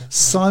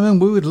 Simon,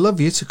 we would love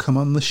you to come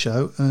on the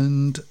show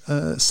and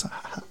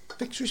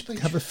victory speech.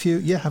 Have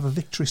a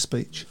victory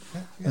speech.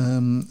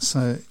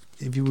 So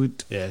if you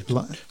would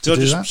like to do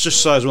that.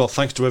 Just say as well,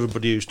 thanks to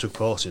everybody who's took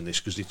part in this,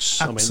 because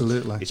it's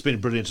absolutely, it's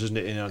been brilliant, isn't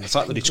it? And the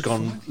fact that it's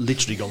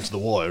literally gone to the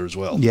wire as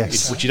well.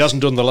 Yes, which it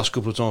hasn't done the last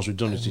couple of times we've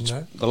done it.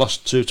 The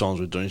last 2 times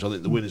we've done it, I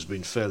think the winner's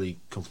been fairly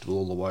comfortable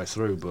all the way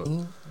through. But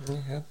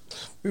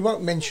we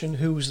won't mention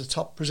who was the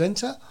top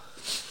presenter.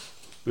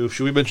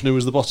 Should we mention who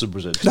was the bottom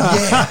presenter?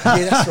 yeah,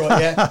 that's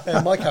right.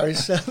 Yeah, Mike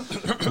Harris.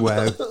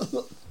 Wow,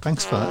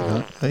 thanks for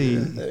that. Hey.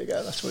 There you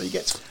go. That's what he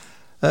gets.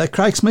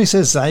 Craig Smith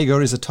says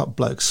Zagar is a top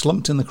bloke,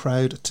 slumped in the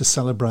crowd to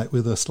celebrate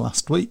with us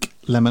last week.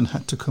 Lemon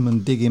had to come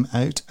and dig him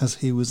out as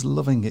he was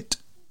loving it.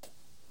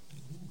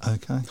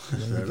 Okay,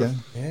 there you go.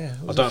 Yeah,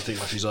 I don't think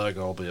Matthew Zagar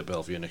will be at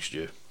Bellevue next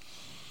year.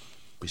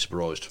 Be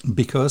surprised.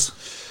 Because?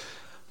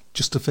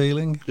 Just a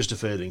feeling? Just a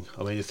feeling.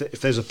 I mean,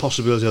 if there's a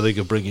possibility, I think,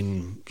 of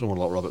bringing someone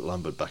like Robert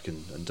Lambert back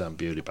and Dan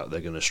Bewley back,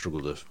 they're going to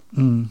struggle to...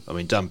 I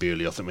mean, Dan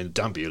Bewley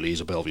is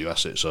a Bellevue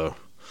asset, so...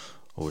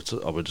 I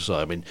would say.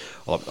 I mean,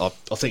 I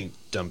think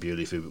Dan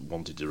Bewley, if he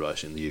wanted to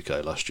race in the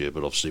UK last year,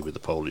 but obviously with the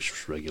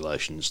Polish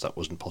regulations, that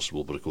wasn't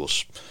possible. But of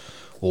course,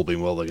 all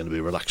being well, they're going to be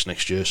relaxed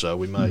next year. So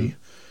we may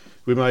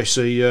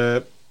see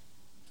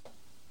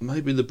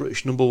maybe the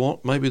British number one,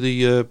 maybe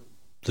the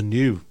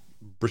new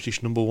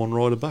British number one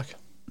rider back.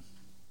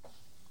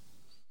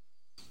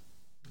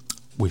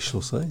 We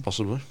shall see.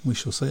 Possibly, we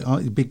shall see.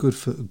 It'd be good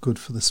for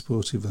the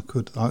sport if they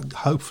could.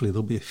 Hopefully,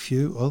 there'll be a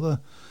few other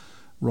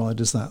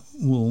riders that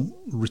will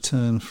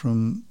return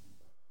from,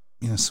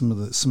 some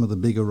of the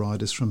bigger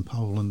riders from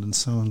Poland and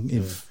so on.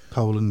 If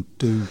Poland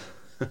do,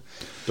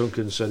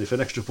 Duncan said if an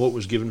extra point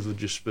was given for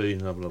just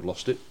being, I wouldn't have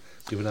lost it.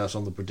 Given out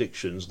on the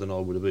predictions, then I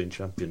would have been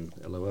champion.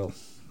 LOL.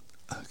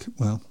 Okay,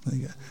 well, there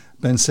you go.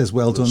 Ben says,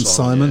 "Well done,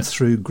 Simon."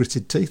 Through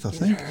gritted teeth, I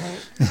think.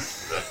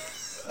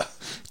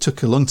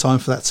 Took a long time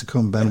for that to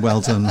come, Ben. Well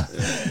done.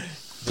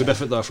 Good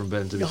effort though from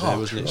Ben, to be fair,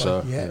 wasn't it?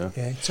 So yeah,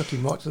 took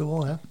him right to the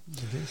wall.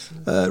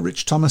 Yeah.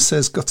 Rich Thomas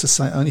says, "Got to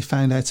say, only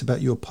found out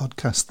about your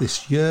podcast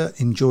this year.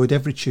 Enjoyed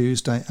every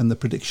Tuesday, and the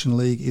Prediction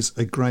League is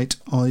a great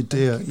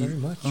idea." Thank you very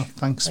much. Oh,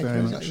 thanks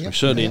very much. We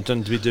certainly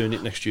intend to be doing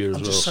it next year as well.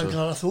 I'm just so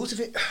glad I thought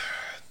of it.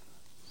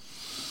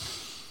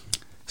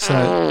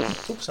 So,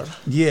 sorry.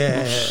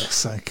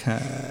 Yes,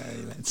 okay.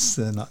 Let's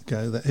not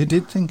go there. Who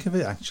did think of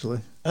it, actually?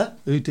 Huh?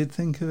 Who did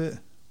think of it?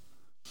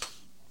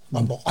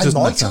 I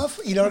might have,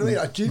 you know what I mean?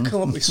 I do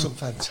come up with some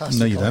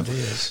fantastic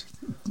ideas.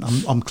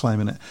 I'm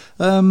claiming it.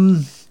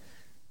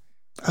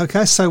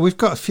 Okay, so we've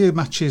got a few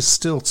matches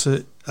still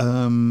to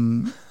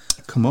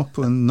come up,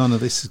 and none of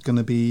this is going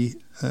to be...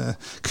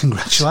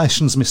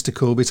 congratulations, Mr.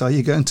 Corbett. Are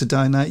you going to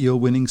donate your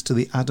winnings to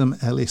the Adam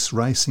Ellis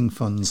Racing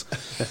Funds?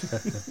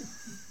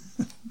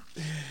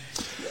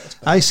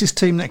 Aces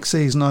team next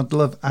season. I'd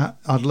love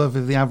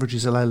if the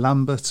averages allow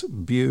Lambert,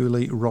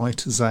 Bewley, Wright,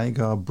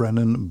 Zagar,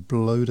 Brennan,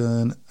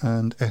 Blodern,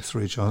 and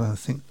Etheridge. I don't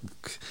think.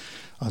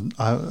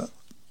 I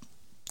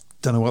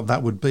don't know what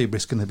that would be, but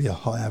it's going to be a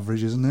high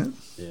average, isn't it?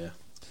 Yeah.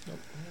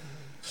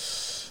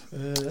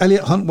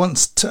 Elliot Hunt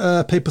wants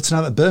people to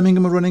know that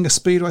Birmingham are running a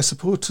Speedway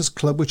supporters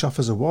club which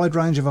offers a wide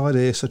range of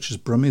ideas such as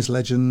Brummie's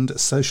Legend,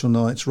 social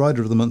nights,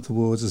 Rider of the Month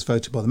awards as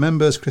voted by the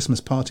members, Christmas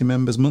party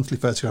members, monthly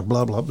photograph,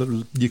 blah, blah,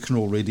 blah. You can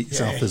all read it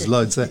yourself. There's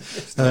loads there.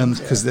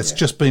 Because it's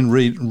just been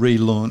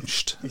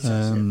relaunched. It's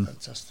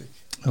fantastic.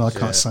 And I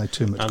can't say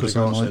too much. And the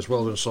guys as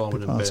well done,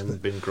 Simon and Ben,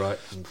 been great.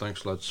 And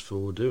thanks, lads,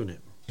 for doing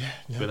it.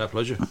 It's been our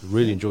pleasure.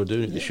 Really enjoyed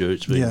doing it this year.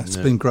 It's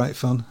been great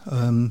fun.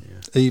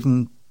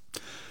 Even...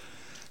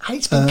 And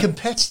it's been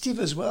competitive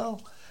as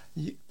well.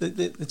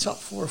 The top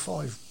 4 or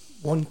 5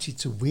 wanted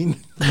to win,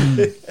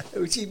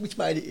 which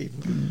made it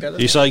even better.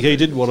 You say he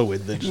didn't want to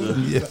win, then?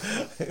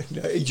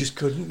 No, he just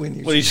couldn't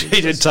win. He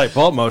didn't take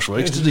part most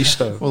weeks, did he?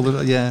 So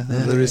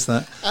there is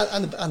that.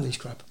 And he's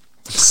crap.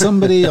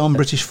 Somebody on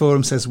British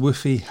Forum says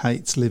Woofy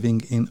hates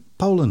living in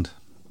Poland.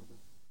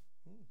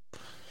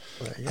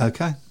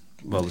 Okay.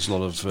 Well, there's a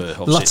lot of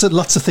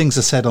lots of things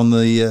are said on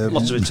the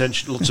lots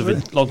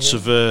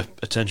of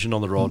attention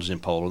on the riders in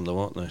Poland, though,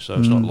 aren't there? So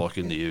it's not like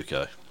in the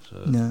UK.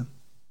 So.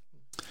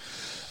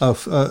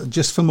 Yeah.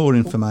 Just for more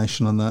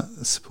information on that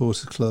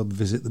supporter club,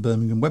 visit the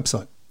Birmingham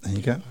website. There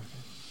you go.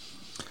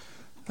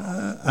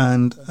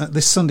 And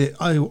this Sunday,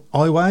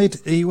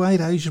 Ewade,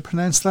 how you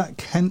pronounce that?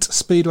 Kent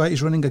Speedway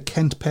is running a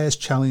Kent Pairs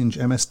Challenge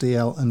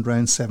MSDL and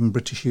Round 7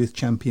 British Youth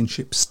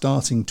Championship,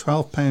 starting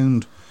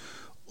 £12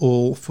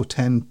 all for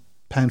 £10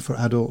 for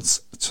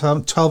adults,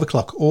 12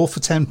 o'clock, all for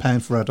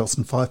 £10 for adults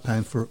and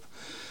 £5 for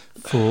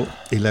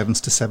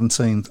 11s to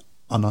 17s.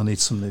 And I need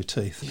some new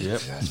teeth.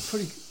 Yep. That's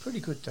pretty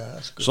good.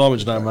 That's good.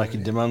 Simon's now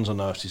making demands on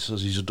us. He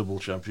says he's a double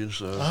champion.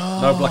 So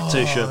no black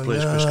t-shirt,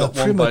 please. Chris, got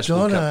one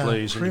baseball cap,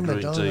 please, and a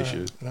green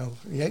t-shirt. No,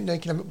 you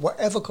can have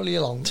whatever colour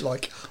you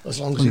like, as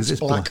long as it's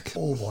black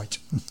or white.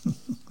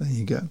 There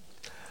you go.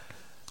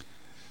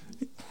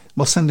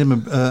 We'll send him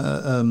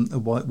a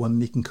white one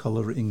and he can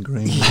colour it in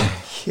green.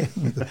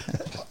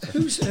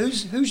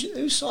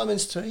 Who's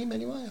Simon's team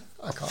anyway?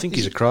 I think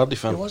he's a Cradley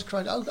fan. He was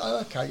Cradley.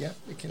 Oh, okay, yeah.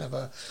 He can have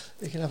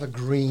a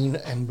green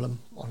emblem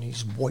on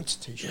his white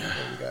t-shirt.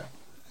 There you go.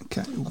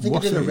 Okay. I think I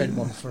did a red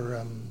one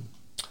for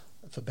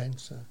Ben.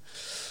 So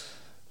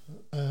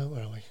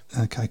where are we?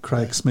 Okay.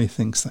 Craig Smith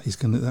thinks that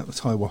that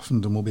Ty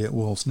Woffenden will be at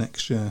Wolves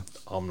next year.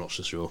 I'm not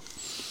so sure.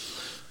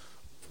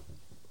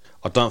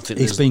 I don't think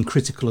he's been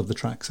critical of the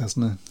tracks,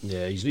 hasn't he?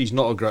 Yeah, he's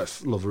not a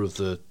great lover of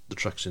the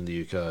tracks in the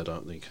UK. I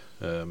don't think.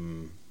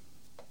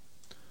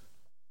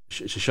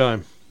 It's a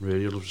shame,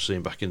 really. I'd love to see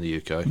him back in the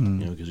UK,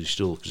 because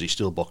he's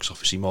still box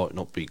office. He might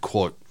not be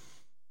quite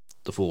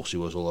the force he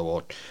was,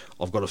 although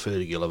I've got a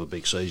feeling he'll have a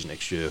big season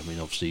next year. I mean,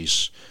 obviously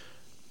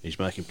he's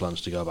making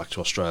plans to go back to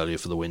Australia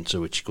for the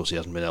winter, which of course he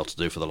hasn't been able to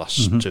do for the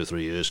last 2 or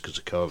 3 years because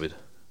of COVID.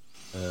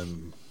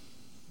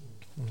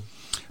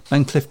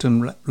 Ben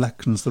Clifton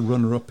reckons the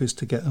runner-up is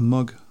to get a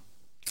mug.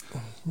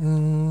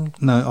 No,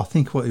 I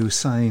think what he was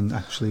saying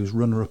actually was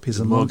runner-up is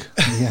a mug.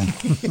 Yeah,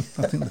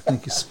 I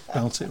think he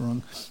spelt it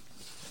wrong.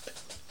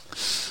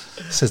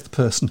 Says the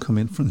person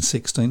coming from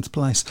 16th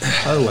place.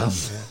 Oh well.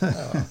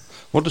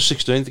 What does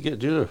 16th get?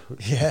 Do you know?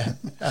 Yeah.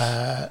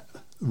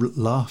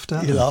 Laughed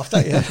at. You laughed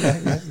at,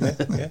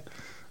 yeah.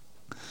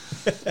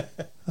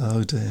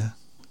 Oh dear.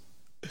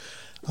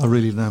 I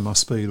really know my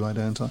Speedway,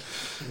 don't I?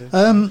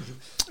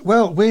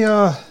 Well, we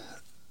are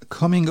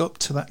coming up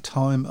to that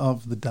time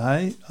of the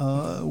day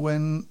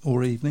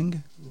or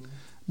evening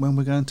when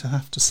we're going to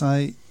have to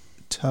say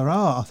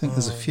ta-ra. I think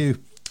there's a few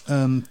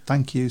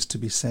thank yous to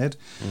be said.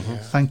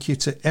 Thank you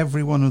to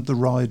every one of the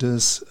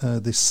riders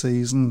this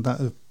season that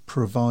have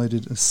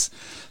provided us.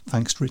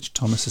 Thanks to Rich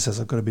Thomas, who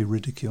says I've got to be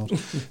ridiculed.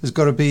 There's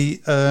got to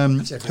be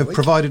have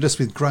provided us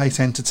with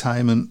great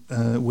entertainment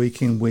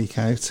week in, week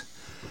out.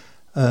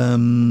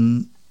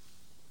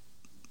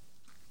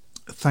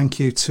 Thank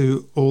you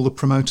to all the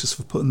promoters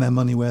for putting their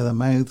money where their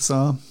mouths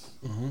are.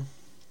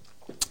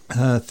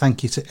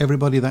 Thank you to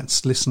everybody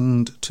that's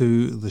listened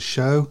to the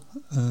show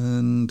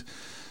and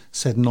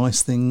said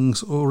nice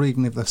things, or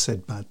even if they've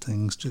said bad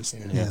things.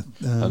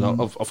 And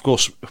of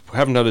course, we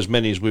haven't had as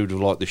many as we would have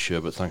liked this year,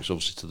 but thanks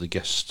obviously to the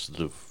guests that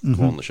have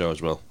come on the show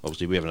as well.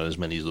 Obviously, we haven't had as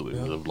many as that we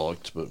would have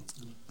liked, but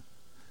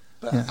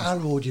our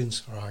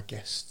audience are our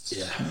guests.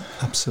 Yeah,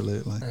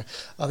 absolutely.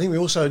 I think we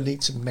also need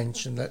to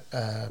mention that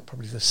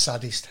probably the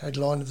saddest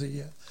headline of the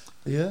year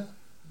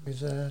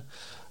is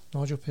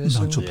Nigel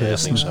Pearson. Nigel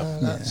Pearson.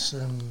 That's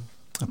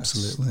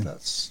absolutely.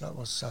 That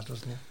was sad,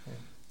 wasn't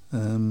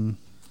it?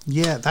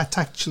 Yeah, that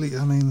actually.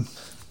 I mean,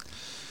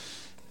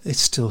 it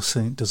still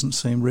doesn't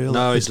seem real.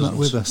 No, it's not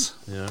with us.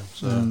 Yeah,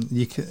 so.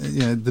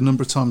 The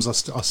number of times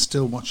I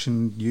still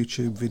watching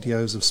YouTube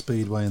videos of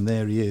Speedway, and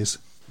there he is.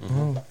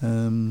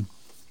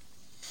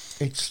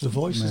 It's the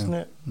voice, isn't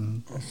it?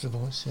 It's the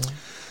voice, yeah.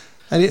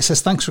 Elliot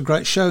says, thanks for a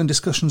great show and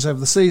discussions over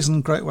the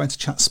season. Great way to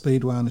chat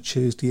Speedway on a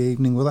Tuesday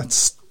evening. Well,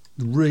 that's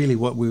really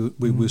what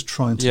we was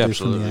trying to do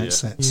from the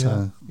outset. Yeah.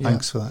 So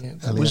thanks for that,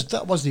 Elliot.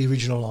 That was the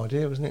original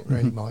idea, wasn't it,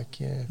 really, Mike?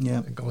 Yeah.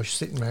 A guy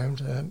sitting around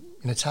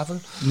in a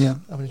tavern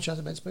having a chat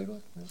about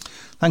Speedway. Yeah.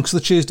 Thanks for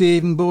the Tuesday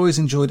evening, boys.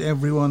 Enjoyed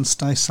everyone.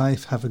 Stay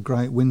safe. Have a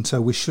great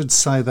winter. We should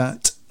say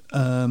that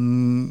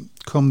come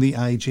the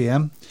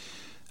AGM,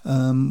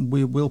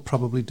 we will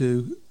probably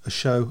do a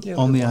show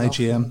on the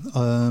AGM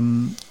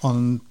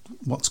on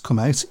what's come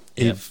out,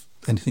 if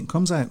anything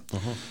comes out.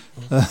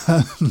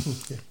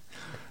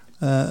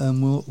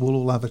 And we'll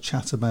all have a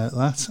chat about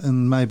that,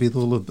 and maybe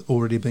there'll have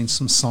already been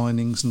some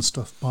signings and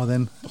stuff by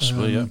then.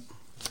 Possibly,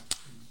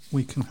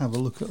 we can have a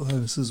look at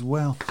those as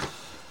well.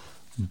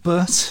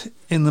 But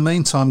in the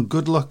meantime,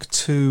 good luck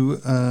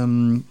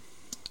to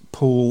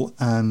Paul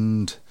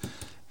and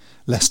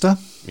Leicester.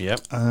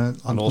 Yep. I'm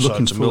and also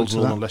looking to forward to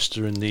Milton that. and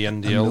Leicester in the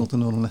And MDL.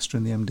 Milton and Leicester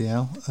in the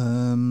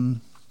MDL.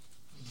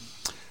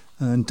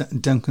 And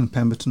Duncan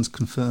Pemberton's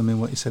confirming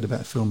what you said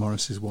about Phil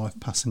Morris's wife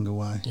passing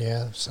away.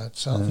 Yeah, sad.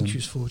 So I think she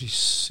was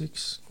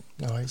 46.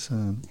 No, age.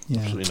 So, yeah.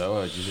 Absolutely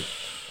no age, is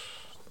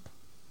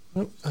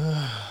it?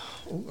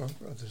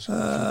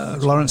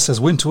 Lawrence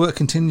says winter work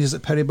continues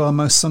at Perry Bar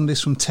most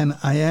Sundays from 10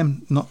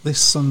 a.m. Not this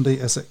Sunday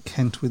as at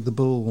Kent with the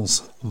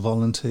Bulls.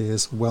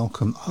 Volunteers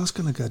welcome. I was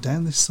going to go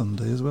down this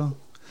Sunday as well.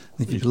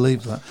 If you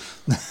believe that.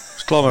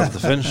 Let's climb over the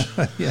fence.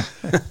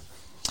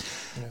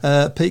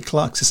 Yeah. Pete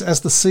Clark says,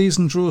 as the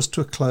season draws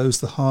to a close,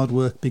 the hard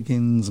work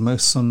begins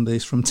most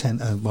Sundays from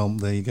 10. Well,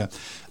 there you go.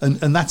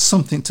 And that's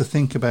something to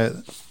think about,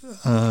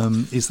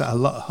 is that a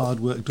lot of hard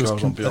work does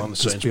Goes on behind the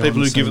just scenes. behind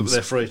People the who give up scenes.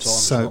 their free time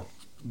as So well.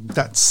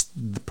 that's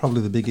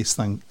probably the biggest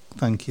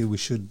thank you we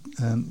should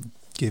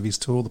give is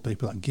to all the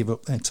people that give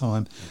up their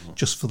time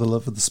just for the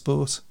love of the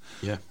sport.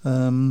 Yeah.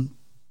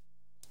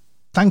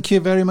 Thank you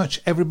very much,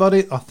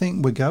 everybody. I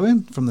think we're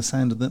going from the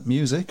sound of the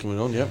music. Coming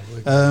on, yeah.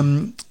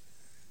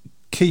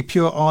 Keep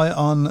your eye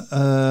on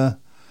the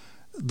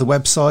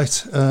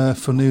website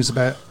for news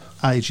about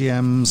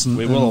AGMs and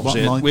We will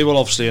whatnot.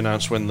 obviously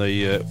announce when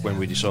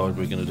we decide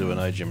we're going to do an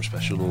AGM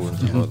special or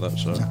anything like that.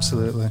 So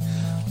Absolutely.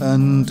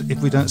 And if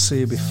we don't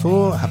see you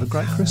before, have a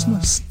great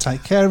Christmas.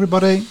 Take care,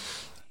 everybody.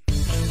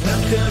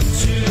 Welcome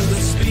to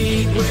the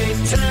Speedway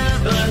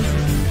Tavern.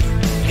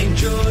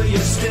 Enjoy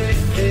your stay.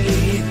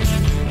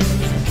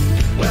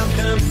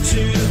 Welcome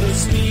to the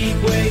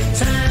Speedway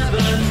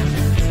Tavern.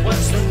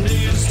 What's the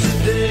news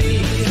today?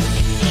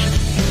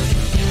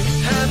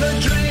 Have a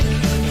drink,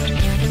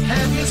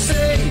 have your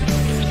say.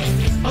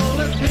 All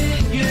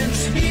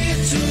opinions here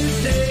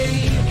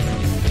today.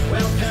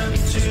 Welcome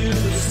to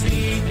the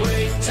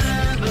Speedway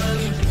Tavern.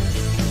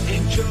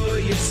 Enjoy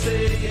your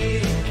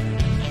stay.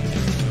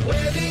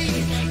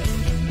 Webby,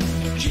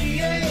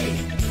 GA,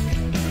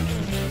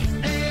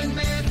 and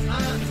Matt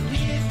are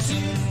here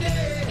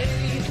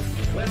today.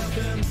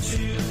 Welcome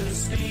to the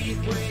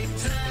Speedway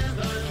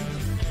Tavern.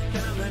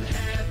 Come and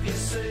have your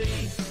say.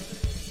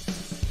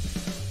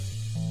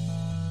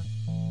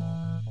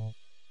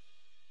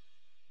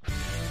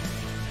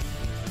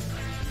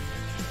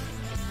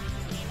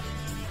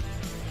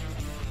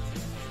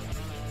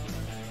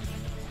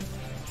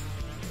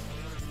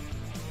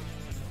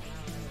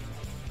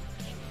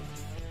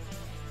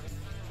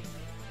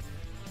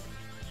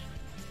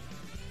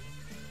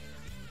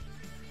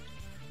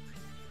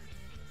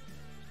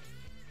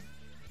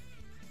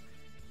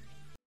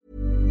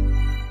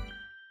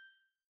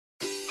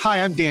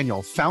 Hi, I'm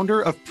Daniel,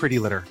 founder of Pretty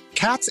Litter.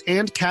 Cats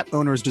and cat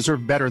owners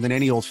deserve better than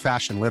any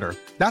old-fashioned litter.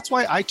 That's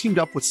why I teamed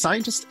up with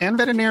scientists and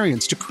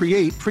veterinarians to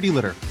create Pretty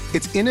Litter.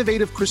 Its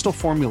innovative crystal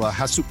formula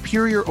has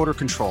superior odor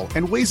control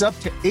and weighs up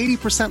to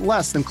 80%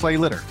 less than clay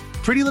litter.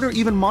 Pretty Litter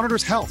even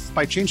monitors health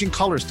by changing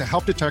colors to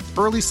help detect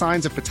early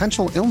signs of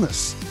potential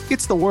illness.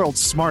 It's the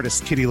world's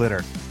smartest kitty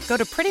litter. Go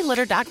to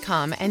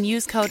prettylitter.com and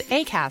use code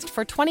ACAST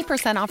for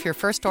 20% off your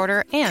first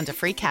order and a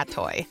free cat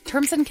toy.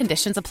 Terms and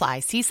conditions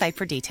apply. See site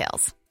for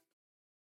details.